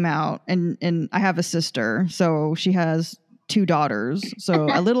came out, and I have a sister, so she has 2 daughters. So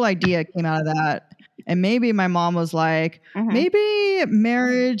a little idea came out of that. And maybe my mom was like, maybe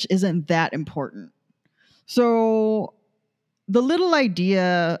marriage isn't that important. So the little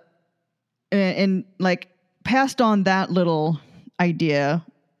idea and like passed on that little idea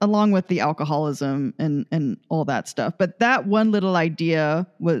along with the alcoholism and all that stuff. But that one little idea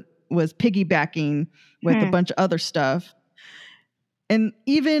was piggybacking with a bunch of other stuff. And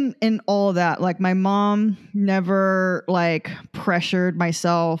even in all that, like my mom never like pressured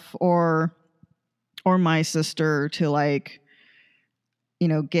myself or my sister to like, you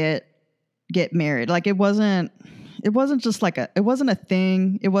know, get married. Like it wasn't just like it wasn't a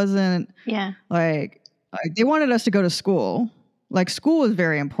thing. It wasn't like they wanted us to go to school. Like school was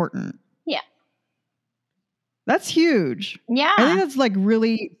very important. Yeah. That's huge. Yeah. I think that's like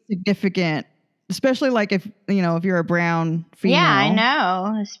really significant, especially like if you're a brown female. Yeah, I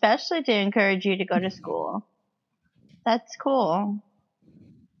know. Especially to encourage you to go to school. That's cool.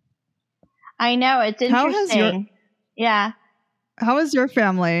 I know, it's interesting. How has your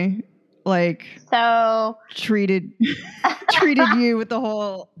family like treated you with the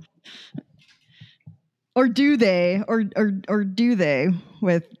whole, or do they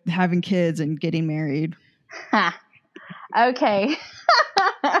with having kids and getting married? Okay.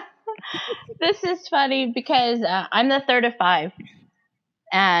 This is funny because I'm the third of 5,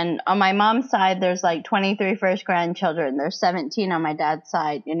 and on my mom's side there's like 23 first grandchildren. There's 17 on my dad's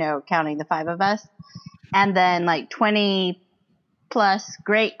side, counting the 5 of us, and then like 20 plus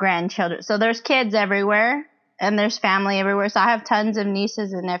great grandchildren. So there's kids everywhere and there's family everywhere. So I have tons of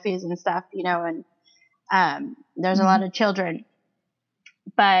nieces and nephews and stuff, and there's a lot of children.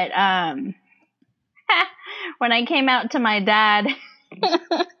 But when I came out to my dad,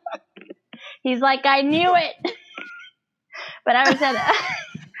 he's like, I knew it. But I was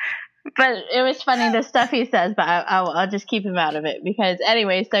but it was funny the stuff he says, but I'll just keep him out of it because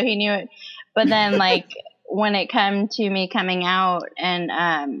anyway, so he knew it. But then like when it come to me coming out and,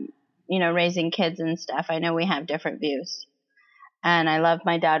 raising kids and stuff, I know we have different views. And I love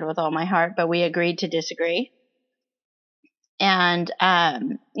my dad with all my heart, but we agreed to disagree. And,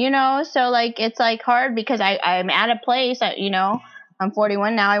 so like, it's like hard because I'm at a place that, I'm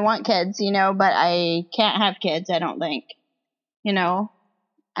 41 now. I want kids, you know, but I can't have kids, I don't think, you know.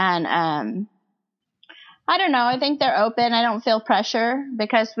 And I don't know. I think they're open. I don't feel pressure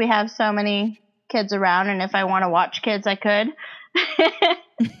because we have so many kids around, and if I want to watch kids, I could.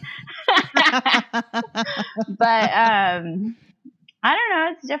 But I don't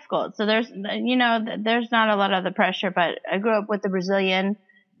know. It's difficult. So there's, you know, there's not a lot of the pressure. But I grew up with the Brazilian,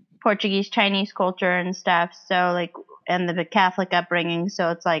 Portuguese, Chinese culture and stuff. So like, and the Catholic upbringing. So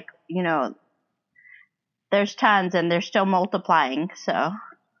it's like, you know, there's tons, and they're still multiplying. So.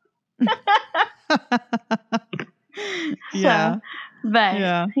 Yeah. So, but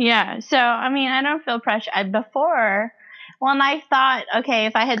yeah. So I mean, I don't feel pressure. Before, when I thought, okay,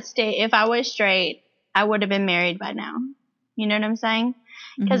 if I was straight, I would have been married by now. You know what I'm saying?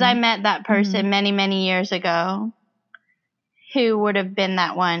 Because I met that person many, many years ago who would have been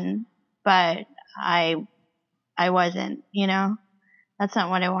that one, but I wasn't, you know. That's not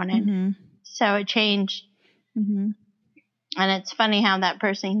what I wanted. So it changed. And it's funny how that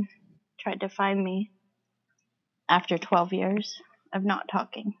person tried to find me after 12 years of not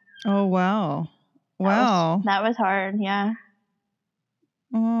talking. Oh, wow. That was hard, yeah.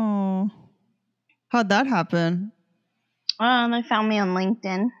 Oh. How'd that happen? They found me on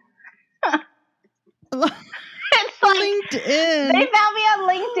LinkedIn. It's like LinkedIn. They found me on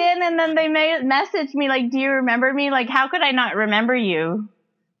LinkedIn, and then they messaged me like, do you remember me? Like, how could I not remember you?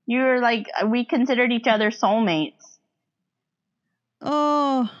 You were like, we considered each other soulmates.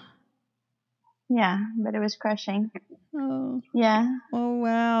 Oh. Yeah, but it was crushing. Oh. Yeah. Oh,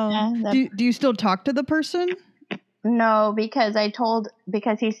 wow. Yeah, do you still talk to the person? No, because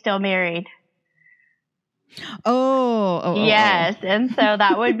he's still married. Oh. Yes, and so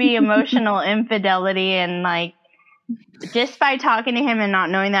that would be emotional infidelity, and like just by talking to him and not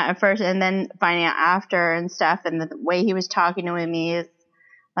knowing that at first, and then finding out after and stuff, and the way he was talking to me is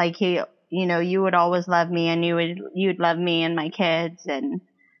like he, you know, you would always love me, and you'd love me and my kids, and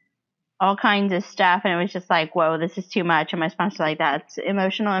all kinds of stuff, and it was just like, whoa, this is too much. And my response was like, that's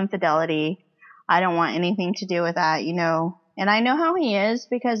emotional infidelity. I don't want anything to do with that, you know. And I know how he is,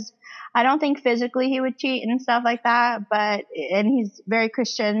 because I don't think physically he would cheat and stuff like that, and he's very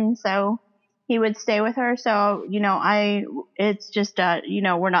Christian, so he would stay with her. So, you know, it's just, you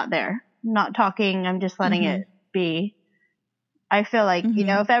know, we're not there. I'm not talking. I'm just letting it be. I feel like, you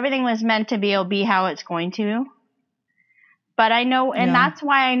know, if everything was meant to be, it'll be how it's going to. But I know, and that's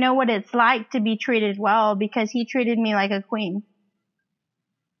why I know what it's like to be treated well, because he treated me like a queen,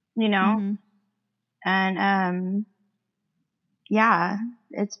 you know? And, yeah,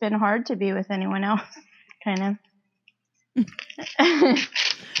 it's been hard to be with anyone else, kind of.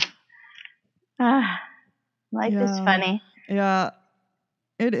 Life is funny. Yeah,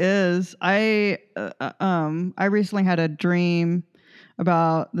 it is. I recently had a dream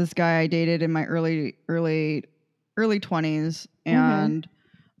about this guy I dated in my early 20s, and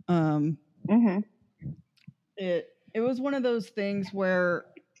it was one of those things where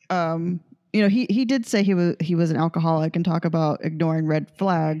you know, he did say he was an alcoholic and talk about ignoring red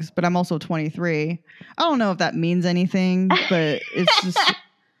flags, but I'm also 23. I don't know if that means anything, but it's just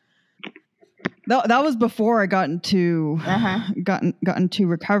that was before I got into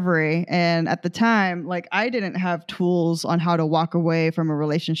recovery, and at the time, like, I didn't have tools on how to walk away from a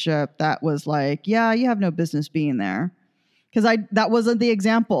relationship that was like, yeah, you have no business being there, because that wasn't the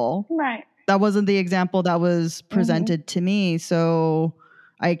example. Right. That wasn't the example that was presented to me. So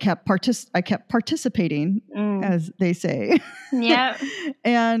I kept participating, as they say. Yeah.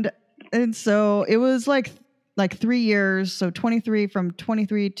 and so it was like 3 years. So 23 from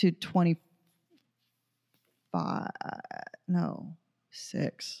 23 to 25.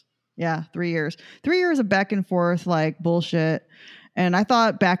 6. Yeah, 3 years. 3 years of back and forth, like, bullshit. And I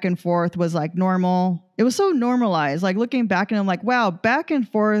thought back and forth was like normal. It was so normalized. Like, looking back, and I'm like, wow, back and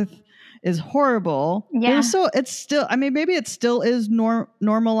forth is horrible. Yeah. It's still, I mean, maybe it still is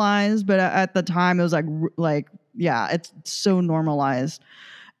normalized, but at the time it was like, yeah, it's so normalized.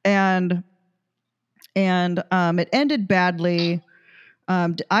 And it ended badly.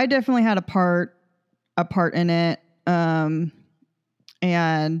 I definitely had a part in it. And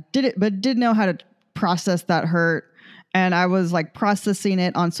didn't know how to process that hurt. And I was like processing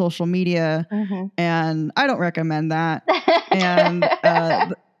it on social media, and I don't recommend that. And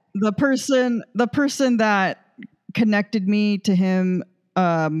the person that connected me to him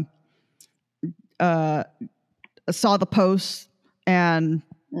saw the post, and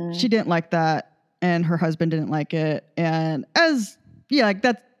she didn't like that, and her husband didn't like it, and as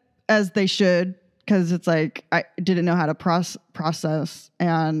they should, because it's like I didn't know how to process,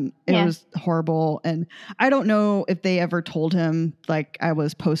 and it was horrible. And I don't know if they ever told him like I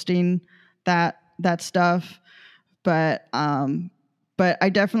was posting that stuff, but I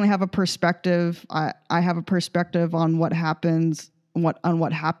definitely have a perspective. I have a perspective on what happened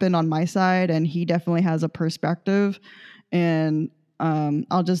on my side, and he definitely has a perspective, and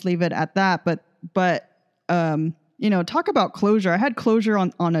I'll just leave it at that. But you know, talk about closure. I had closure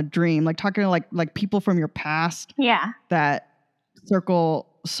on a dream, like talking to like people from your past. Yeah. That circle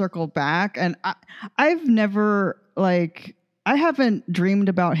back. And I've never I haven't dreamed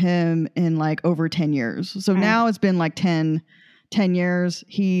about him in like over 10 years. So now it's been like 10 years.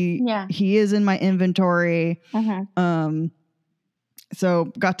 He is in my inventory. So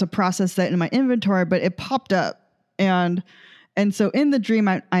got to process that in my inventory, but it popped up. And so in the dream,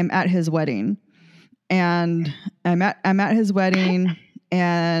 I'm at his wedding. And I'm at his wedding,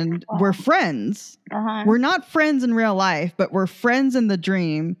 and we're friends. We're not friends in real life, but we're friends in the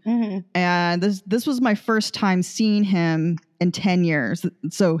dream. And this was my first time seeing him in 10 years.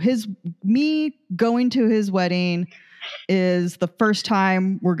 So me going to his wedding is the first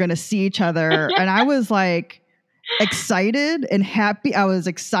time we're going to see each other. And I was like excited and happy. I was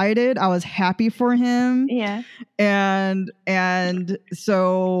excited. I was happy for him. Yeah. And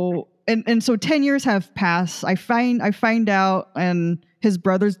so... And so 10 years have passed. I find out, and his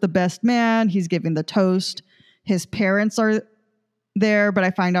brother's the best man. He's giving the toast. His parents are there, but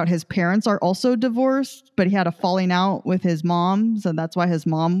I find out his parents are also divorced, but he had a falling out with his mom. So that's why his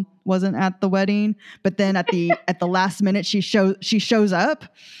mom wasn't at the wedding. But then at the last minute, she shows up,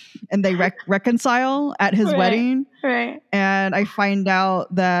 and they reconcile at his wedding. Right. And I find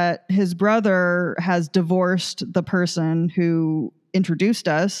out that his brother has divorced the person who introduced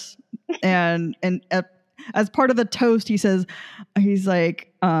us. And as part of the toast, he's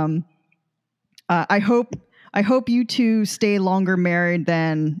like, I hope you two stay longer married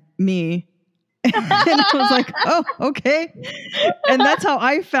than me. And I was like, oh, okay. And that's how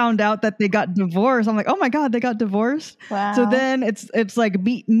I found out that they got divorced. I'm like, oh my God, they got divorced. Wow. So then it's like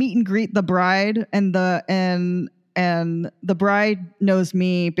meet and greet the bride, and the bride knows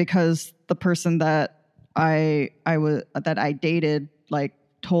me because the person that I dated like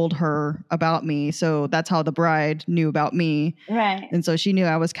told her about me. So that's how the bride knew about me. Right. And so she knew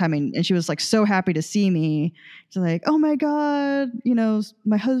I was coming, and she was like so happy to see me. She's like, oh my God, you know,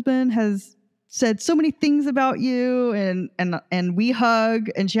 my husband has said so many things about you, and we hug,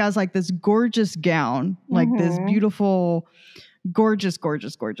 and she has like this gorgeous gown, like this beautiful, gorgeous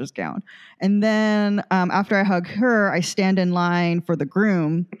gown. And then after I hug her, I stand in line for the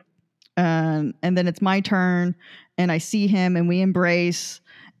groom, and then it's my turn, and I see him, and we embrace.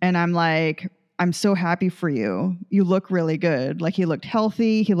 And I'm like, I'm so happy for you. You look really good. Like, he looked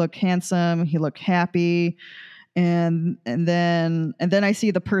healthy. He looked handsome. He looked happy. And then I see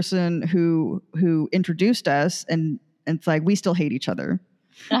the person who introduced us, and it's like, we still hate each other.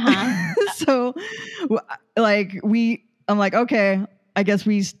 So like I'm like, okay, I guess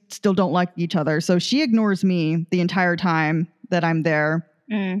we still don't like each other. So she ignores me the entire time that I'm there.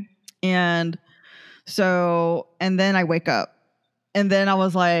 And then I wake up. And then I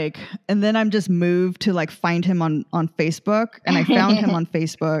was like, and then I'm just moved to like find him on Facebook. And I found him on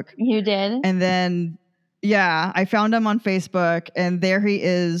Facebook. You did? And then, yeah, I found him on Facebook, and there he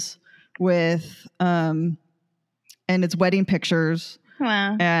is with, and it's wedding pictures.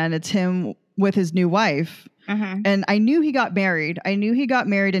 Wow. And it's him with his new wife. And I knew he got married. I knew he got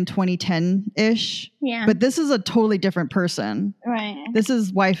married in 2010-ish. Yeah. But this is a totally different person. Right. This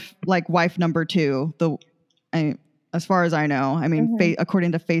is wife number 2. As far as I know, I mean,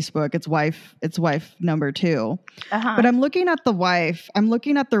 according to Facebook, it's wife number 2. But I'm looking at the wife. I'm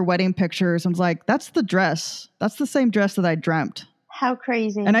looking at their wedding pictures. I'm like, that's the dress. That's the same dress that I dreamt. How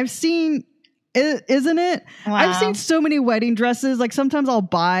crazy. And I've seen, isn't it? Wow. I've seen so many wedding dresses. Like, sometimes I'll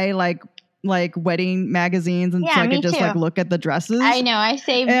buy like wedding magazines, and so I could just like look at the dresses. I know. I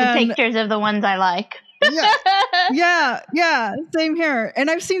saved the pictures of the ones I like. Yeah, same here. And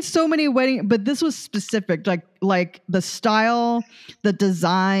I've seen so many wedding, but this was specific, like the style, the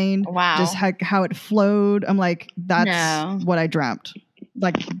design, just how it flowed. I'm like, that's what I dreamt.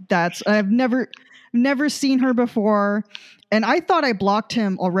 Like, I've never seen her before, and I thought I blocked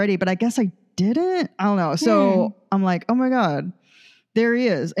him already, but I guess I didn't. I don't know. So I'm like, oh my God, there he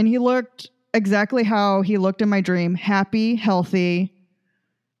is, and he looked exactly how he looked in my dream: happy, healthy,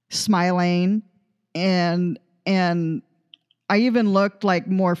 smiling. And I even looked like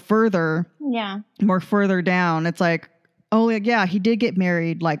more further down. It's like, oh yeah, he did get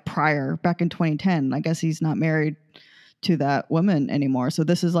married like prior, back in 2010. I guess he's not married to that woman anymore. So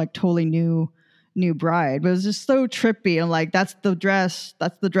this is like totally new new bride. But it was just so trippy. And like, that's the dress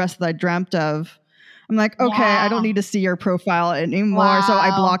that I dreamt of. I'm like, okay, I don't need to see your profile anymore. Wow. So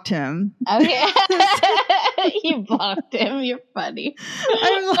I blocked him. Okay. You blocked him. You're funny.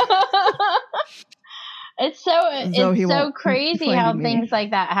 It's so crazy how things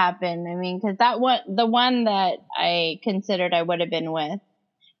like that happen. I mean, because the one that I considered I would have been with,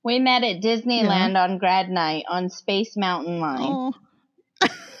 we met at Disneyland on grad night on Space Mountain Line. Oh.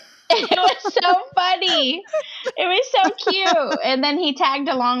 It was so funny. It was so cute. And then he tagged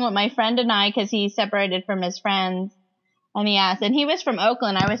along with my friend and I because he separated from his friends. And he was from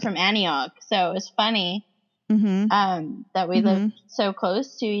Oakland. I was from Antioch. So it was funny that we lived so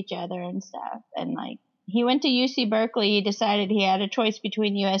close to each other and stuff. And like, he went to UC Berkeley. He decided he had a choice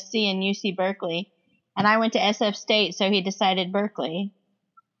between USC and UC Berkeley. And I went to SF State, so he decided Berkeley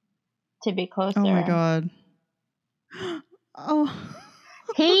to be closer. Oh, my God. Oh.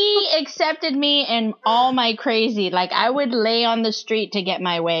 He accepted me and all my crazy. Like, I would lay on the street to get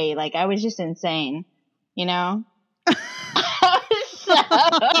my way. Like, I was just insane, you know? I was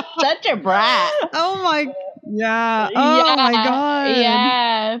such a brat. Oh, my yeah. Oh my God.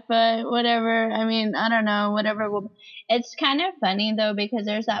 Yeah, but whatever. I mean, I don't know. Whatever. It's kind of funny though, because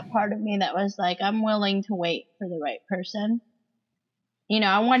there's that part of me that was like, I'm willing to wait for the right person. You know,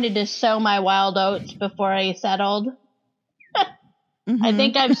 I wanted to sow my wild oats before I settled. I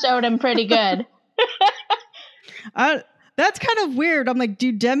think I've sowed them pretty good. That's kind of weird. I'm like,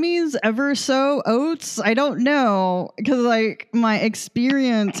 do Demis ever sow oats? I don't know, because like my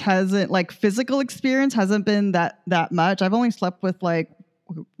experience hasn't, like physical experience hasn't been that much. I've only slept with like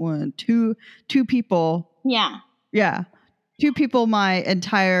two people. Yeah, two people my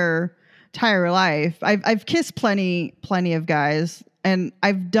entire life. I've kissed plenty of guys, and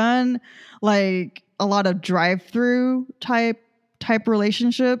I've done like a lot of drive-through type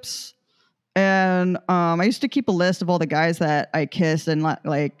relationships. And I used to keep a list of all the guys that I kissed, and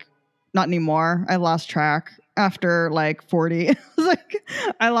like not anymore. I lost track after like 40. Like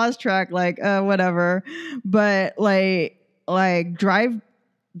I lost track, like whatever. But like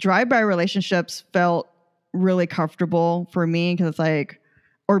drive-by relationships felt really comfortable for me, because like,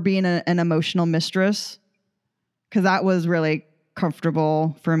 or being an emotional mistress, because that was really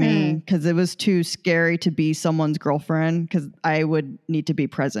comfortable for me, because it was too scary to be someone's girlfriend, because I would need to be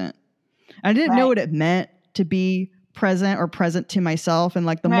present. I didn't know what it meant to be present or present to myself. And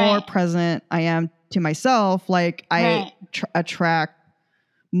like the more present I am to myself, like I attract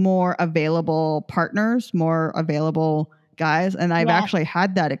more available partners, more available guys. And I've actually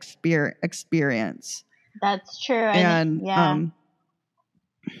had that experience. That's true. And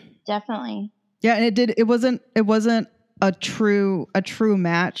definitely. Yeah. And it wasn't a true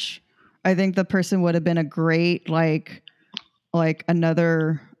match. I think the person would have been a great, like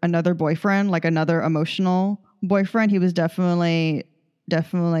another boyfriend, like another emotional boyfriend. He was definitely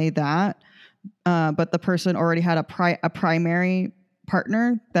that. But the person already had a primary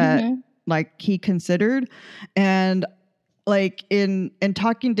partner that like he considered. And like in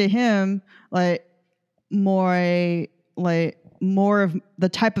talking to him, like more of the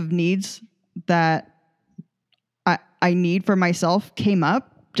type of needs that I need for myself came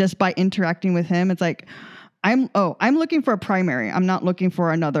up just by interacting with him. It's like, I'm looking for a primary. I'm not looking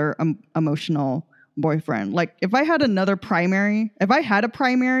for another emotional boyfriend. Like if I had a primary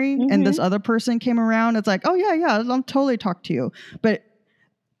and this other person came around, it's like, oh yeah, I'll totally talk to you. But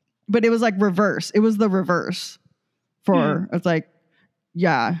it was like reverse. It was the reverse for, it's like,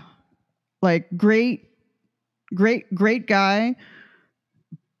 yeah, like great guy.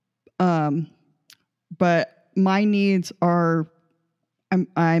 But my needs are,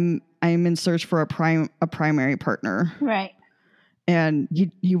 I'm in search for a primary partner. Right. And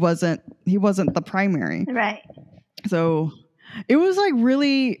he wasn't the primary. Right. So it was like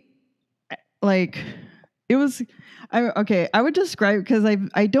really like it was I would describe, because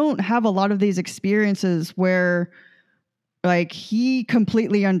I don't have a lot of these experiences where like he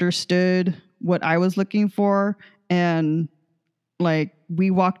completely understood what I was looking for, and like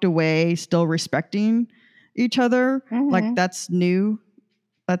we walked away still respecting each other. Like that's new.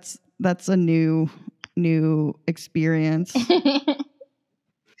 That's a new experience.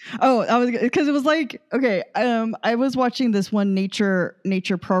 Because it was like, okay, I was watching this one nature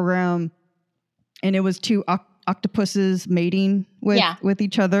program, and it was two octopuses mating with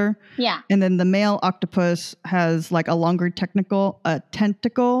each other. Yeah. And then the male octopus has like a longer tentacle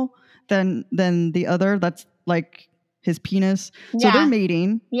than the other. That's like his penis. So they're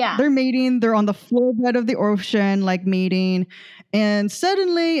mating. Yeah. They're mating. They're on the floor bed of the ocean, like mating. And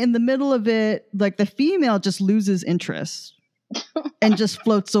suddenly in the middle of it, like the female just loses interest and just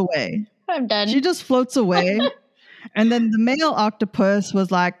floats away. I'm done. She just floats away. And then the male octopus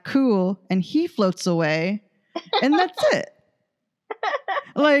was like, cool. And he floats away. And that's it.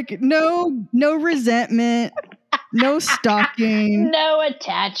 Like, no resentment, no stalking. No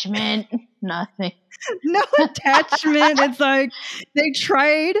attachment. Nothing. No attachment. It's like they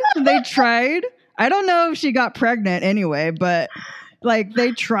tried. I don't know if she got pregnant anyway, but like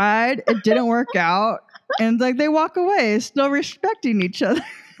they tried. It didn't work out. And like they walk away, still respecting each other.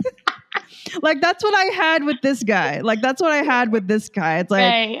 Like that's what I had with this guy. It's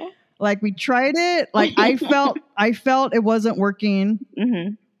like we tried it. Like I felt it wasn't working.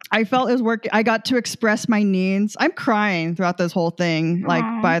 Mm-hmm. I felt it was working. I got to express my needs. I'm crying throughout this whole thing, like,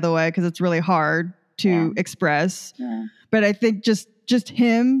 by the way, because it's really hard to express. Yeah. But I think just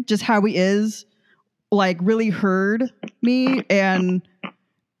him, just how he is, like, really heard me, and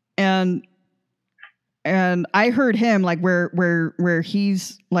I heard him, like, where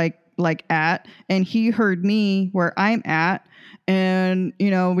he's like at, and he heard me where I'm at. And, you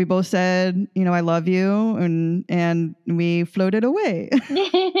know, we both said, you know, I love you. And we floated away.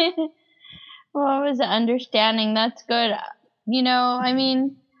 Well, it was an understanding. That's good. You know, I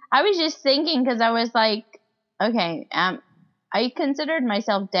mean, I was just thinking because I was like, okay, I considered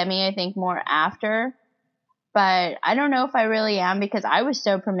myself demi, I think, more after. But I don't know if I really am because I was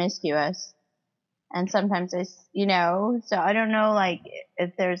so promiscuous. And sometimes you know, so I don't know, like,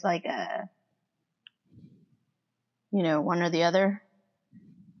 if there's like a, you know, one or the other.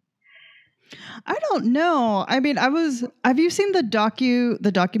 I don't know. I mean, have you seen the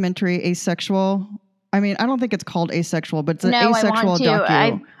documentary Asexual? I mean, I don't think it's called Asexual, but it's an asexual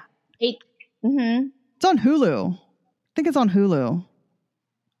docu. It's on Hulu. I think it's on Hulu.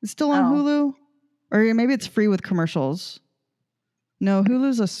 It's still on Hulu? Or maybe it's free with commercials. No,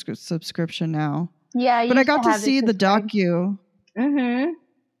 Hulu's a subscription now. Yeah, but I got to see the docu.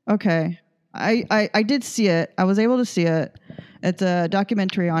 Okay. I did see it. I was able to see it. It's a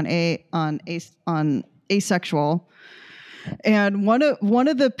documentary on asexual, and one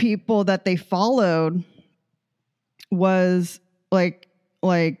of the people that they followed was like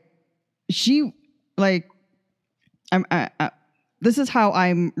she like this is how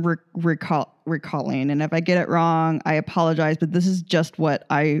I'm recalling, and if I get it wrong, I apologize, but this is just what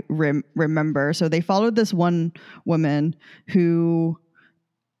I remember. So they followed this one woman who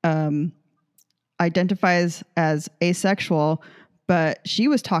identifies as asexual, but she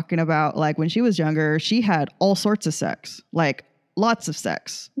was talking about, like, when she was younger, she had all sorts of sex, like lots of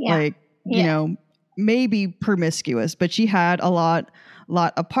sex, you know, maybe promiscuous, but she had a lot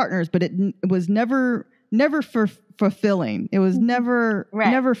of partners, but it was never fulfilling. It was never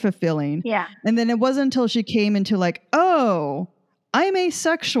fulfilling. Yeah. And then it wasn't until she came into like, oh, I'm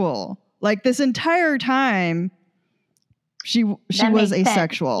asexual. Like this entire time she was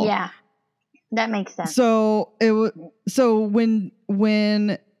asexual. Sense. Yeah. That makes sense. So when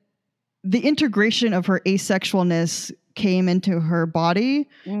the integration of her asexualness came into her body,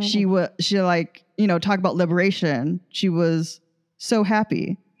 she like, you know, talk about liberation. She was so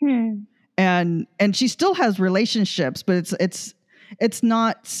happy. And she still has relationships, but it's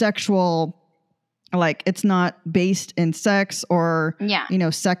not sexual, like it's not based in sex or you know,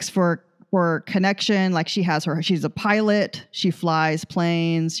 sex for connection. Like she's a pilot. She flies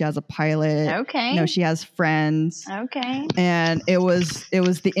planes. She has a pilot. Okay. You know, she has friends. Okay. And it was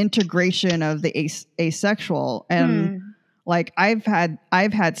the integration of the asexual. And like I've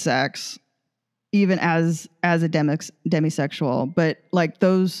had sex even as a demisexual, but like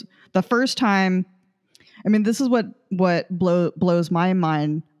the first time, I mean, this is what blows my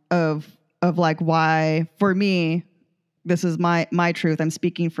mind of like why, for me, this is my truth. I'm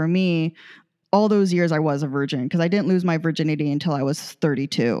speaking for me. All those years I was a virgin because I didn't lose my virginity until I was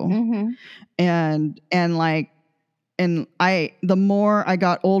 32. And the more I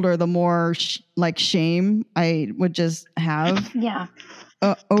got older, the more like shame I would just have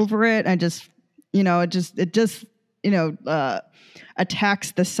over it. And just, you know, it just, you know,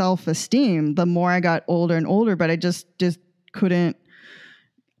 attacks the self-esteem the more I got older and older, but I just couldn't,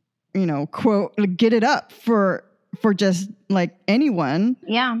 you know, quote, get it up for just like anyone.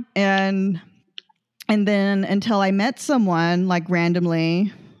 Yeah. And then until I met someone like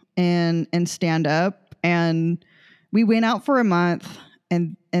randomly and stand up, and we went out for a month,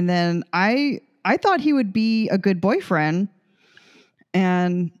 and then I thought he would be a good boyfriend,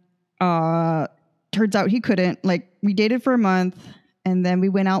 and turns out he couldn't. Like, we dated for a month, and then we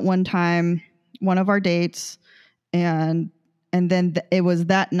went out one of our dates, and then it was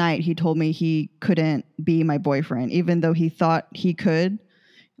that night he told me he couldn't be my boyfriend, even though he thought he could.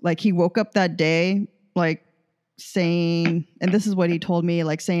 Like, he woke up that day, like, saying, and this is what he told me,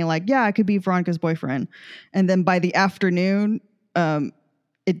 like saying like, yeah, I could be Veronica's boyfriend. And then by the afternoon,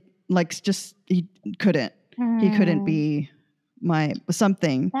 it like just, he couldn't be my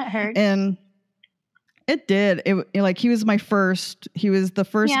something. That hurts. And it did. It like, he was the first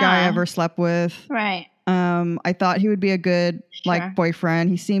guy I ever slept with. Right. I thought he would be a good like boyfriend.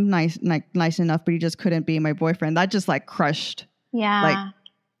 He seemed nice enough, but he just couldn't be my boyfriend. That just like crushed. Yeah. Like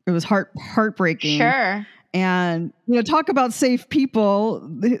it was heartbreaking. Sure. And talk about safe people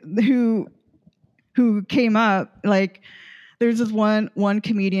who came up. Like there's this one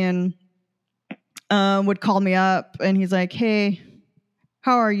comedian would call me up and he's like, "Hey,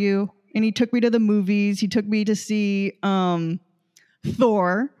 how are you?" And he took me to the movies. He took me to see Thor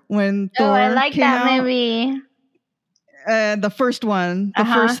when Thor I like came that out. movie. The first one, the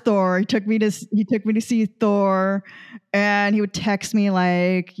first Thor. He took me to see Thor, and he would text me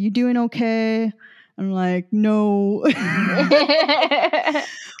like, "You doing okay?" I'm like, "No." But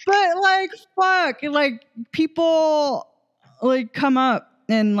like, fuck, like people like come up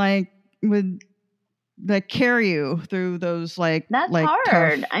and like would like carry you through those like that's like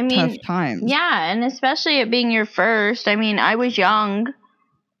hard. tough times. Yeah, and especially it being your first. I mean, I was young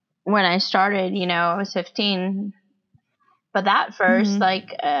when I started. I was 15. But that first,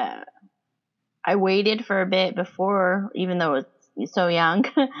 like, I waited for a bit before, even though it was so young.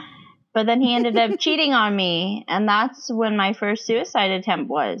 But then he ended up cheating on me. And that's when my first suicide attempt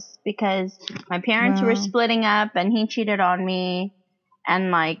was. Because my parents were splitting up and he cheated on me. And,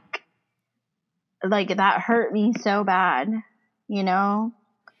 like that hurt me so bad, And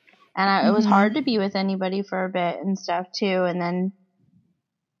it was hard to be with anybody for a bit and stuff, too. And then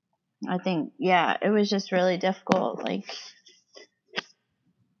I think, it was just really difficult. Like,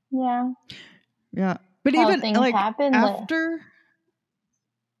 yeah. But how even things like happen, after,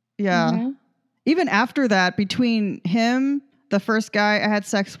 even after that, between him, the first guy I had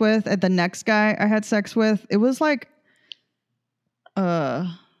sex with, and the next guy I had sex with, it was like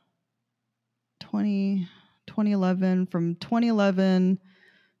 2011, from 2011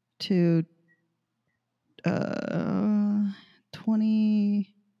 to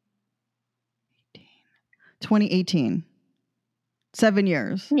 2018. 7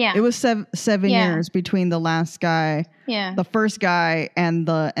 years. Yeah. It was seven years between the last guy, the first guy, and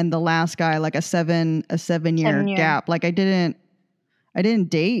the last guy, like a seven year gap. Like I didn't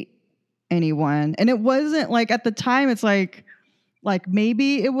date anyone. And it wasn't like at the time, it's like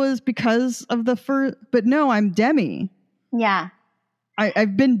maybe it was because of the first, but no, I'm Demi. Yeah.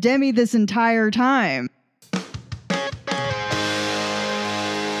 I've been Demi this entire time.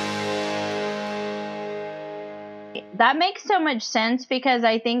 That makes so much sense because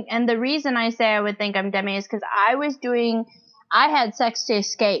I think, and the reason I say I would think I'm Demi is because I had sex to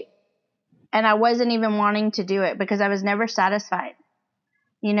escape and I wasn't even wanting to do it because I was never satisfied,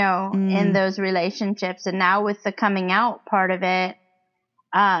 in those relationships. And now with the coming out part of it,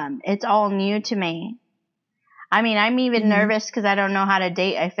 it's all new to me. I mean, I'm even nervous because I don't know how to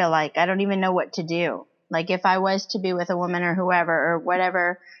date. I feel like I don't even know what to do. Like if I was to be with a woman or whoever or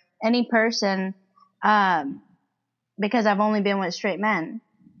whatever, any person, because I've only been with straight men.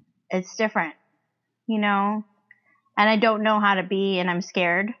 It's different, And I don't know how to be, and I'm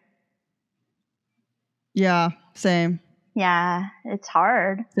scared. Yeah, same. Yeah, it's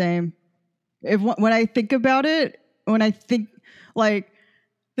hard. Same. When I think about it, like,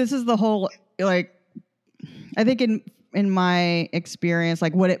 this is the whole, like, I think in my experience,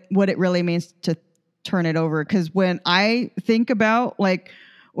 like what it really means to turn it over. Because when I think about like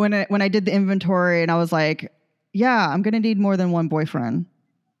when I did the inventory and I was like, yeah, I'm gonna need more than one boyfriend.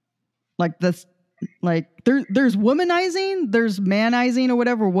 Like this, like there's womanizing, there's manizing or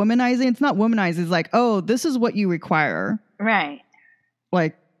whatever. Womanizing, it's not womanizing. It's like, oh, this is what you require, right?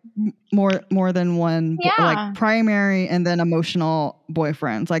 Like more than one, like primary and then emotional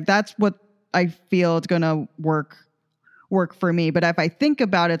boyfriends. Like that's what I feel it's gonna work for me. But if I think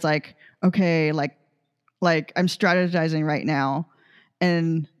about it, it's like, okay, like I'm strategizing right now,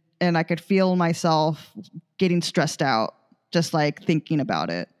 and I could feel myself getting stressed out just like thinking about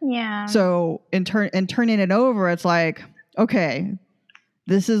it. Yeah. So in turning it over, it's like, okay,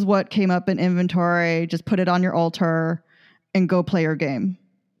 this is what came up in inventory. Just put it on your altar and go play your game.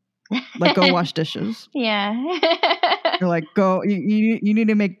 Like go wash dishes. Yeah. You're like, go, you need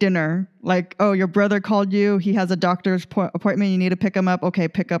to make dinner. Like, oh, your brother called you. He has a doctor's appointment. You need to pick him up. Okay,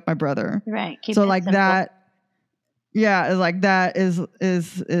 pick up my brother. Right. Keep so like simple. That. Yeah, like that is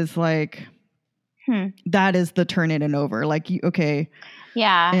like that is the turning it over. Like, okay.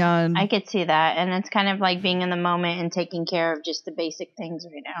 Yeah, and I could see that. And it's kind of like being in the moment and taking care of just the basic things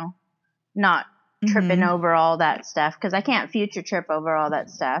right now. Not tripping over all that stuff, because I can't future trip over all that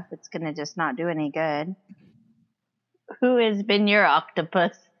stuff. It's going to just not do any good. Who has been your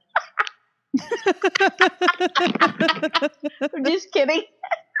octopus? I'm just kidding.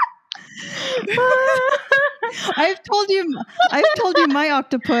 I've told you my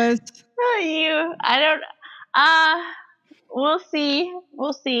octopus. We'll see.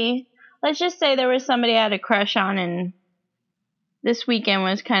 Let's just say there was somebody I had a crush on, and this weekend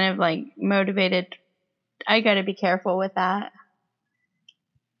was kind of like motivated. I got to be careful with that.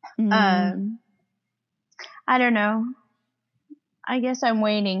 I don't know. I guess I'm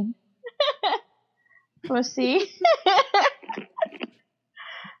waiting. We'll see.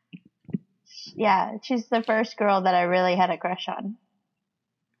 Yeah, she's the first girl that I really had a crush on.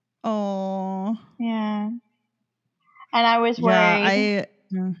 Oh. Yeah. And I was worried.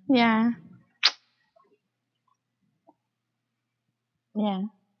 Yeah. Yeah.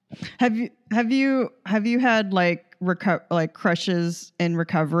 Have you had like crushes in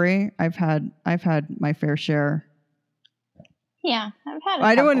recovery? I've had my fair share. Yeah, I've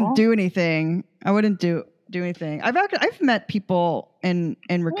had. I wouldn't do anything. I wouldn't do anything. I've met people in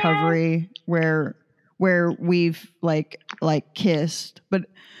recovery where we've like kissed, but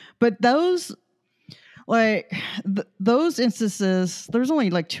those those instances, there's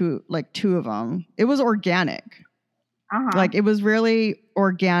only like two of them. It was organic. Like it was really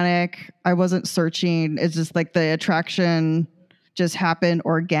organic. I wasn't searching. It's just like the attraction just happened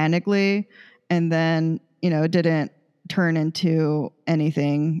organically, and then it didn't turn into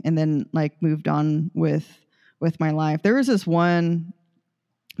anything, and then like moved on with my life. There was this one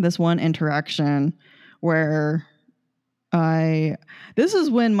interaction where this is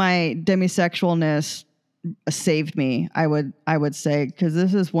when my demisexualness saved me, I would say, because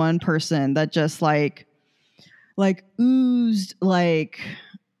this is one person that just like oozed like,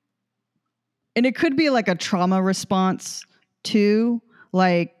 and it could be like a trauma response too,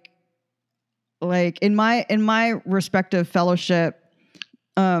 like in my respective fellowship,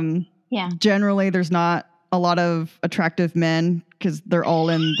 generally there's not a lot of attractive men because they're all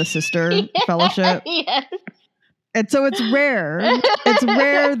in the sister fellowship. Yes. And so it's rare. It's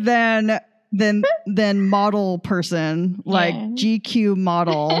rare than model person, like GQ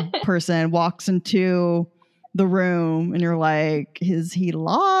model person walks into the room and you're like, is he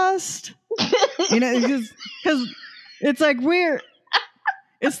lost? Because it's like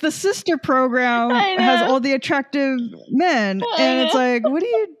it's the sister program has all the attractive men, and it's like, what are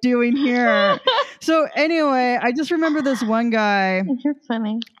you doing here? So anyway, I just remember this one guy. You're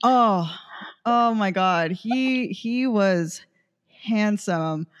funny. Oh my God. He was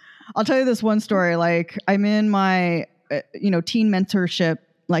handsome. I'll tell you this one story. Like, I'm in my, teen mentorship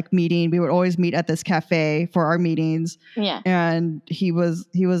like meeting. We would always meet at this cafe for our meetings. Yeah. And he was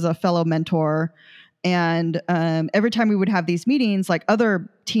a fellow mentor. And every time we would have these meetings, like other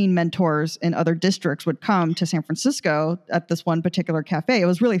teen mentors in other districts would come to San Francisco at this one particular cafe. It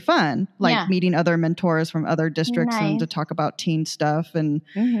was really fun, like meeting other mentors from other districts and to talk about teen stuff and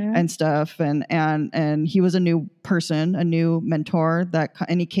stuff. And he was a new person, a new mentor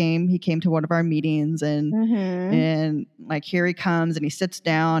and he came to one of our meetings and like, here he comes and he sits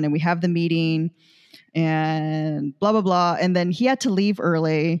down and we have the meeting. And blah, blah, blah. And then he had to leave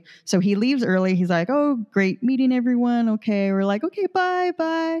early. So he leaves early. He's like, oh, great meeting everyone. Okay. We're like, okay,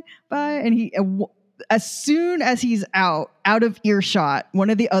 bye. And as soon as he's out of earshot, one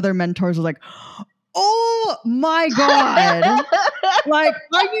of the other mentors was like, oh my God. Like,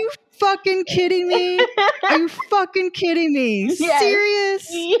 are you fucking kidding me? Are you fucking kidding me? Yes. Serious?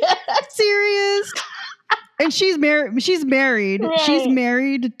 Yes. Serious? And she's married. Right. She's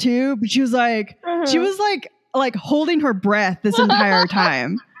married too. But she was like holding her breath this entire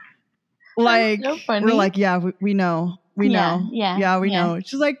time. Like, so we're like, yeah, we know. We know. Yeah, we know.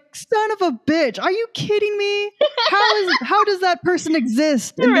 She's like, son of a bitch. Are you kidding me? How does that person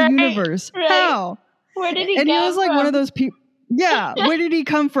exist in the universe? Right. How? Where did he come from? And he was like one of those people. Yeah. Where did he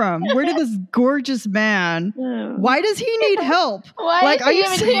come from? Where did this gorgeous man? Why does he need help? Why is he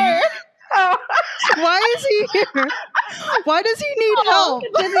even here? Oh. Why is he here? Why does he need help?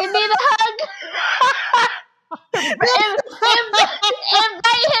 Does he need a hug?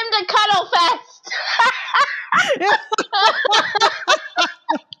 Invite him to Cuddle Fest.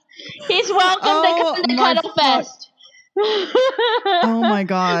 He's welcome to come to Cuddle Fest. Oh my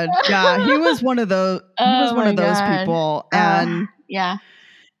God. Yeah, he was one of those people. And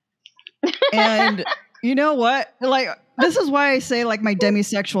and you know what? Like, this is why I say like my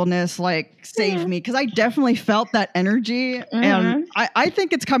demisexualness like saved me, because I definitely felt that energy, and I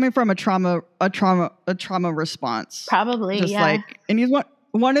think it's coming from a trauma response. Probably, just like, and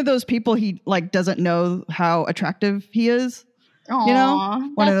one of those people he like doesn't know how attractive he is. Aww, you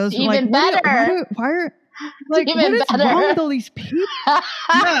know, one of those even like, better. why are like even what is better. wrong with all these people?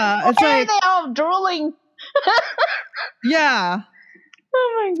 Yeah, it's Why like are they all drooling? yeah.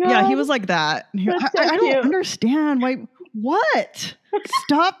 Oh my god. Yeah, he was like that. That's so I cute. don't understand why. What?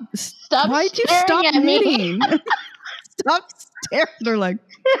 Stop! Why'd you staring stop at me. knitting? Stop staring. They're like,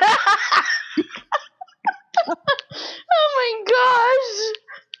 oh my gosh.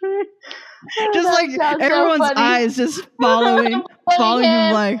 just That like sounds so everyone's funny. eyes just following him,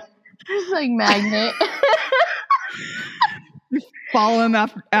 like it's like magnet. follow him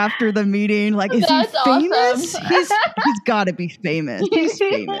after the meeting. Like, is That's he famous? awesome. He's got to be famous. He's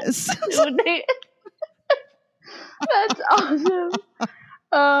famous. That's awesome.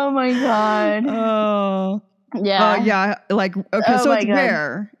 Oh my god. Oh Yeah. yeah. Like, okay, Oh so my it's God.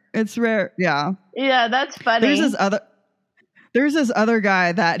 rare. It's rare. Yeah. Yeah, that's funny. There's this other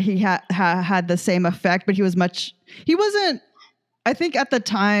guy that he had the same effect, but he wasn't, I think at the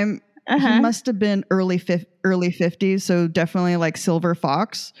time, he must have been early 50s. So definitely like Silver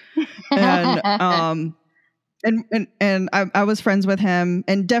Fox. And, and I was friends with him,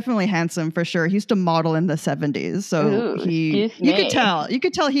 and definitely handsome for sure. He used to model in the 70s. So you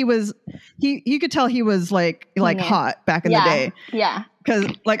could tell he was like hot back in the day. Yeah. Cause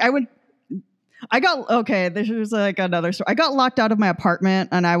like this was like another story. I got locked out of my apartment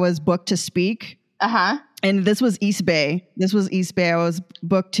and I was booked to speak. And this was East Bay. I was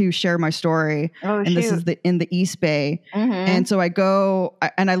booked to share my story. Oh, and this is in the East Bay. And so I go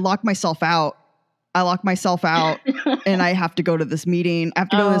and I lock myself out. And I have to go to this meeting. And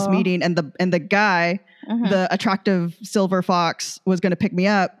the guy, the attractive Silver Fox, was going to pick me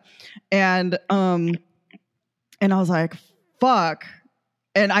up. And I was like, fuck.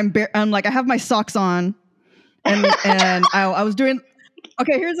 And I'm like, I have my socks on, and I was doing.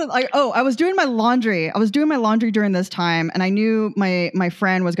 Okay, I was doing my laundry. During this time, and I knew my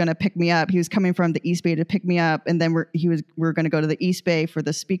friend was going to pick me up. He was coming from the East Bay to pick me up, and then we're going to go to the East Bay for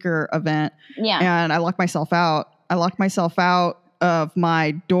the speaker event. Yeah. And I locked myself out. Of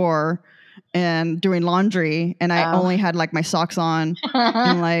my door and doing laundry, and I only had like my socks on.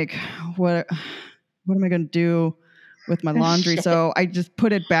 And like, what am I going to do with my laundry? So I just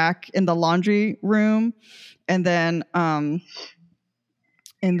put it back in the laundry room, and then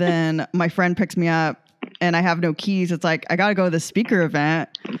my friend picks me up, and I have no keys. It's like, I got to go to the speaker event.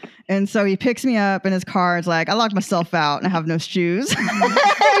 And so he picks me up in his car. It's like, I locked myself out and I have no shoes.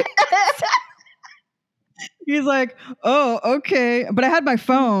 He's like, oh, okay. But I had my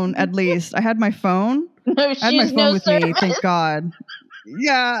phone, at least. I had my phone. No shoes, I had my phone with service. me, thank God.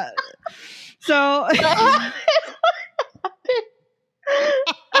 Yeah. So...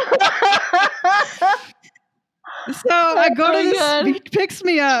 So I go to this. He picks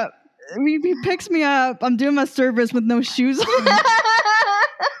me up. He picks me up. I'm doing my service with no shoes on.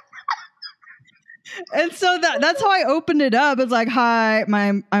 And so that's how I opened it up. It's like, hi,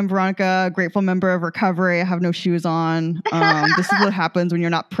 I'm Veronica, grateful member of recovery. I have no shoes on. This is what happens when you're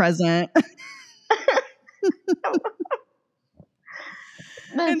not present.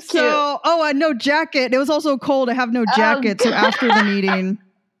 That's cute. So, I had no jacket. It was also cold. I have no jacket. So after the meeting.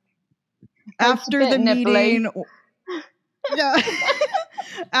 Yeah.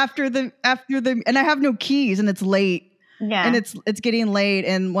 after the and I have no keys, and it's late. Yeah. And it's getting late,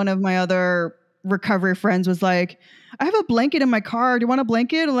 and one of my other recovery friends was like, I have a blanket in my car. Do you want a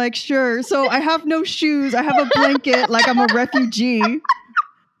blanket? I'm like, sure. So I have no shoes. I have a blanket like I'm a refugee.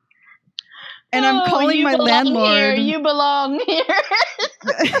 And I'm calling my landlord. You belong here.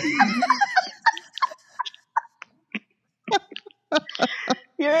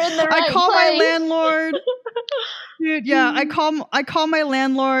 You're in the right I call place. my landlord. Dude, yeah, I call my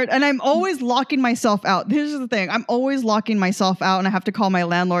landlord, and I'm always locking myself out. This is the thing. I'm always locking myself out, and I have to call my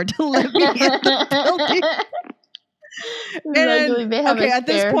landlord to let me in the building. And at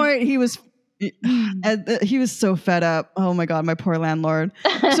this point, he was so fed up. Oh my God, my poor landlord.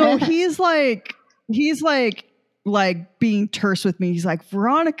 So he's like being terse with me. He's like,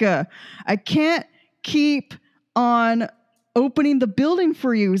 Veronica, I can't keep on opening the building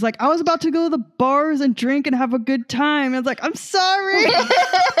for you. He's like, I was about to go to the bars and drink and have a good time. I was like, I'm sorry.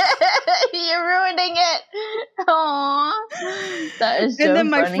 You're ruining it. Aww. That is so And then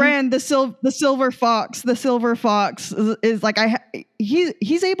my funny. friend, the Silver Fox is like,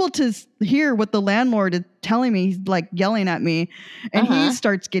 he's able to hear what the landlord is telling me. He's like yelling at me, and he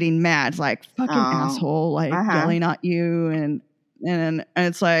starts getting mad. It's like, fucking asshole, like yelling at you. And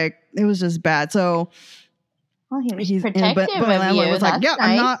it's like, it was just bad. So Well, he was He's protective but of my landlord you. was like, That's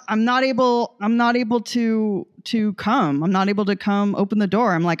yeah, nice. I'm not able to come. I'm not able to come open the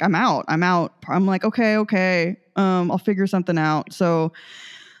door. I'm like, I'm out. I'm like, okay. I'll figure something out. So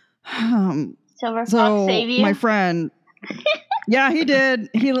Silver Fox save you? my friend, yeah, he did.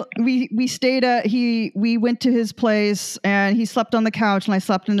 We stayed we went to his place and he slept on the couch and I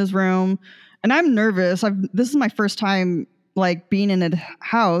slept in his room. And I'm nervous. This is my first time like being in a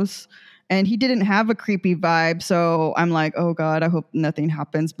house. And he didn't have a creepy vibe, so I'm like, "Oh God, I hope nothing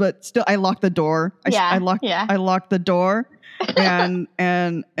happens." But still, I locked the door. I locked the door, and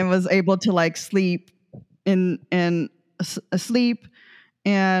was able to like sleep asleep.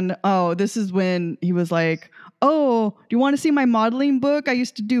 And this is when he was like, "Oh, do you want to see my modeling book? I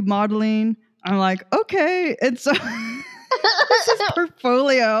used to do modeling." I'm like, "Okay." And so this is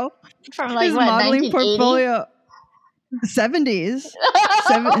portfolio from like his what, modeling 1980? portfolio. 70s.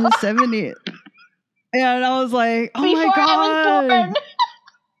 70s. And I was like, oh Before my God. I was born.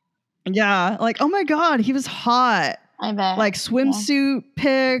 Yeah. Like, oh my God. He was hot. I bet. Like swimsuit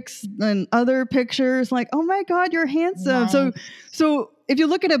pics and other pictures. Like, oh my God, you're handsome. Nice. So if you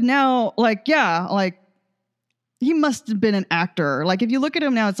look at him now, like, yeah, like he must have been an actor. Like if you look at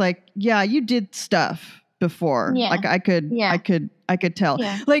him now, it's like, yeah, you did stuff before. Yeah. Like I could tell.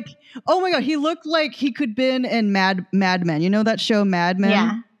 Yeah. Like, oh my God, he looked like he could been in Mad Men. You know that show Mad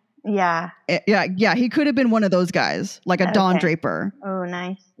Men? Yeah. Yeah. He could have been one of those guys, like a Don Draper. Oh,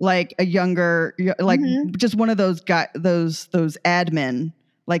 nice. Like a younger, like just one of those those admin.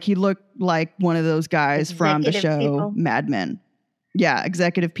 Like he looked like one of those guys from the show people. Mad Men. Yeah,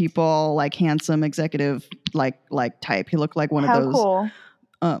 executive people, like handsome executive, like type. He looked like one of those. Cool.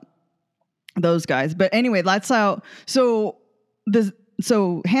 Those guys. But anyway, that's how. So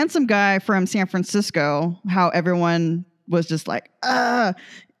handsome guy from San Francisco. How everyone was just like,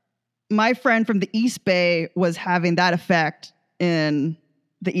 my friend from the East Bay was having that effect in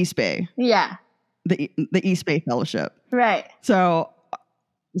the East Bay. Yeah. The East Bay Fellowship. Right. So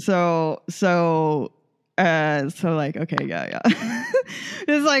like, okay, yeah.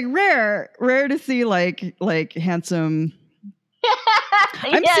 It's like rare to see like handsome.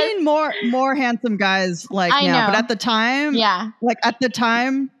 I'm seeing more handsome guys like I now, know. but at the time,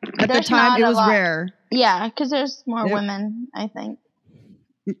 it was rare. Yeah, because there's more women, I think.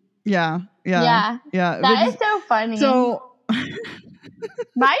 Yeah. That is so funny. So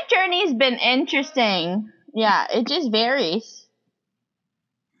my journey's been interesting. Yeah, it just varies.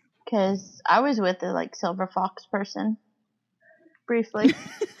 Because I was with a like silver fox person briefly.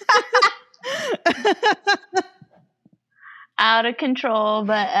 Out of control,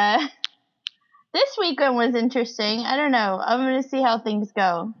 but this weekend was interesting. I don't know. I'm gonna see how things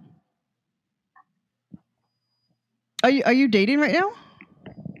go. Are you dating right now?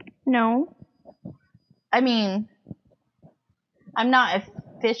 No. I mean, I'm not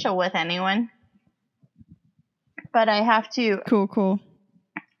official with anyone, but I have to. Cool.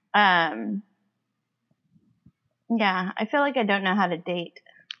 Yeah, I feel like I don't know how to date.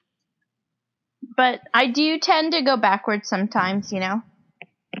 But I do tend to go backwards sometimes, you know,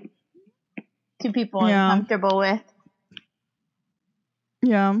 to people I'm comfortable with.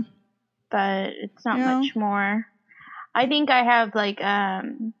 Yeah. But it's not much more. I think I have like,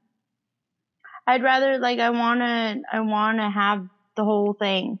 I'd rather like, I wanna have the whole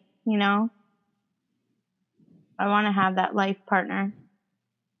thing, you know? I want to have that life partner,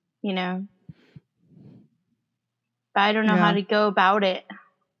 you know? But I don't know how to go about it.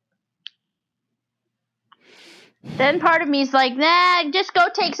 Then part of me is like, nah, just go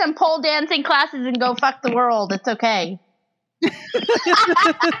take some pole dancing classes and go fuck the world. It's okay.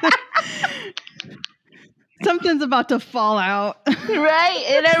 Something's about to fall out. Right?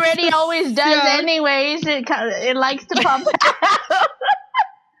 It already always does anyways. It likes to pump out.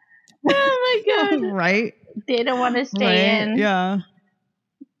 Oh my God. Right? They don't want to stay in. Yeah.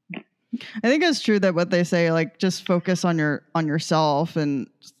 I think it's true that what they say, like, just focus on yourself and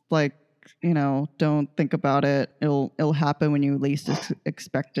like, you know, don't think about it. It'll happen when you least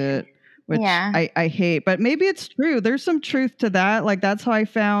expect it, which I hate. But maybe it's true. There's some truth to that. Like, that's how I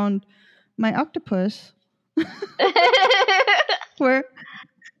found my octopus. Where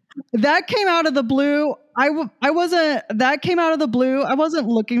that came out of the blue. That came out of the blue. I wasn't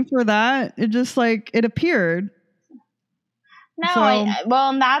looking for that. It just like it appeared. No,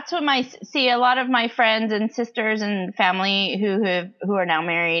 and that's what a lot of my friends and sisters and family who are now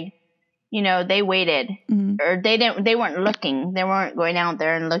married, you know, they waited or they weren't looking. They weren't going out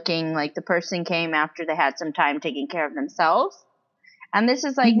there and looking. Like the person came after they had some time taking care of themselves. And this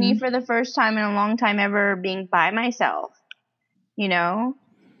is like me for the first time in a long time ever being by myself, you know,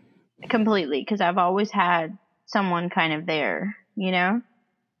 completely. Because I've always had someone kind of there, you know?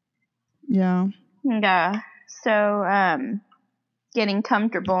 Yeah. Yeah. So, getting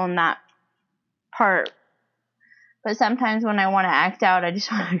comfortable in that part. But sometimes when I want to act out, I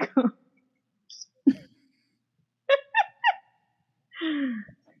just want to go.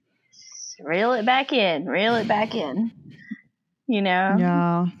 Reel it back in, you know?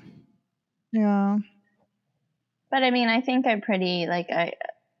 Yeah. Yeah. But I mean, I think I'm pretty, like,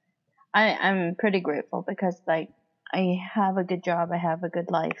 I'm pretty grateful because, like, I have a good job, I have a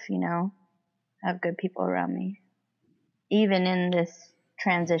good life, you know? I have good people around me. Even in this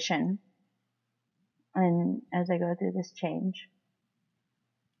transition and as I go through this change.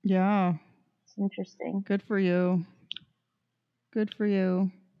 Yeah. It's interesting. Good for you. Good for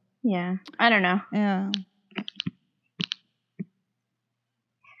you. Yeah. I don't know. Yeah.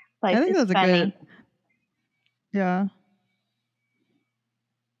 Life I think is that's funny. a good. Yeah.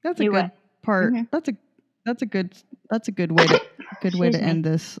 That's a You good what? part. Mhm. That's a good way to Excuse me.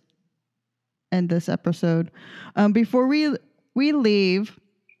 end this episode. Before we leave,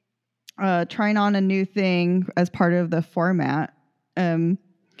 trying on a new thing as part of the format. Mhm.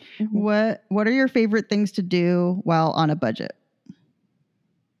 What are your favorite things to do while on a budget?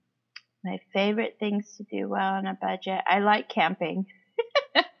 My favorite things to do while on a budget. I like camping.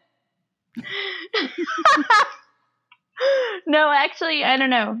 No, actually, I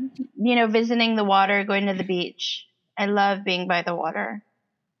don't know. You know, visiting the water, going to the beach. I love being by the water.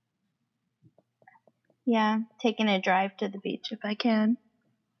 Yeah, taking a drive to the beach if I can.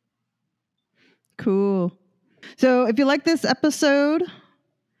 Cool. So if you like this episode,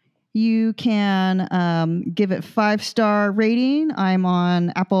 you can give it 5-star rating. I'm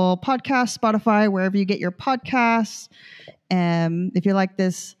on Apple Podcasts, Spotify, wherever you get your podcasts. If you like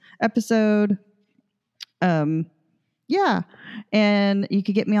this episode, yeah. And you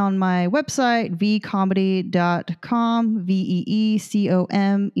could get me on my website, vcomedy.com,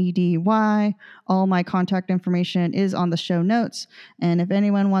 VEECOMEDY. All my contact information is on the show notes. And if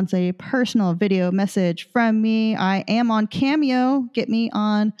anyone wants a personal video message from me, I am on Cameo. Get me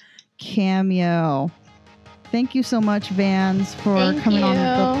on Cameo. Thank you so much, Vanz, for Thank coming on you.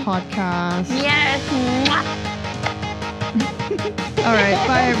 the podcast. Yes. All right.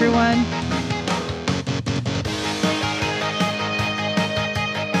 Bye, everyone.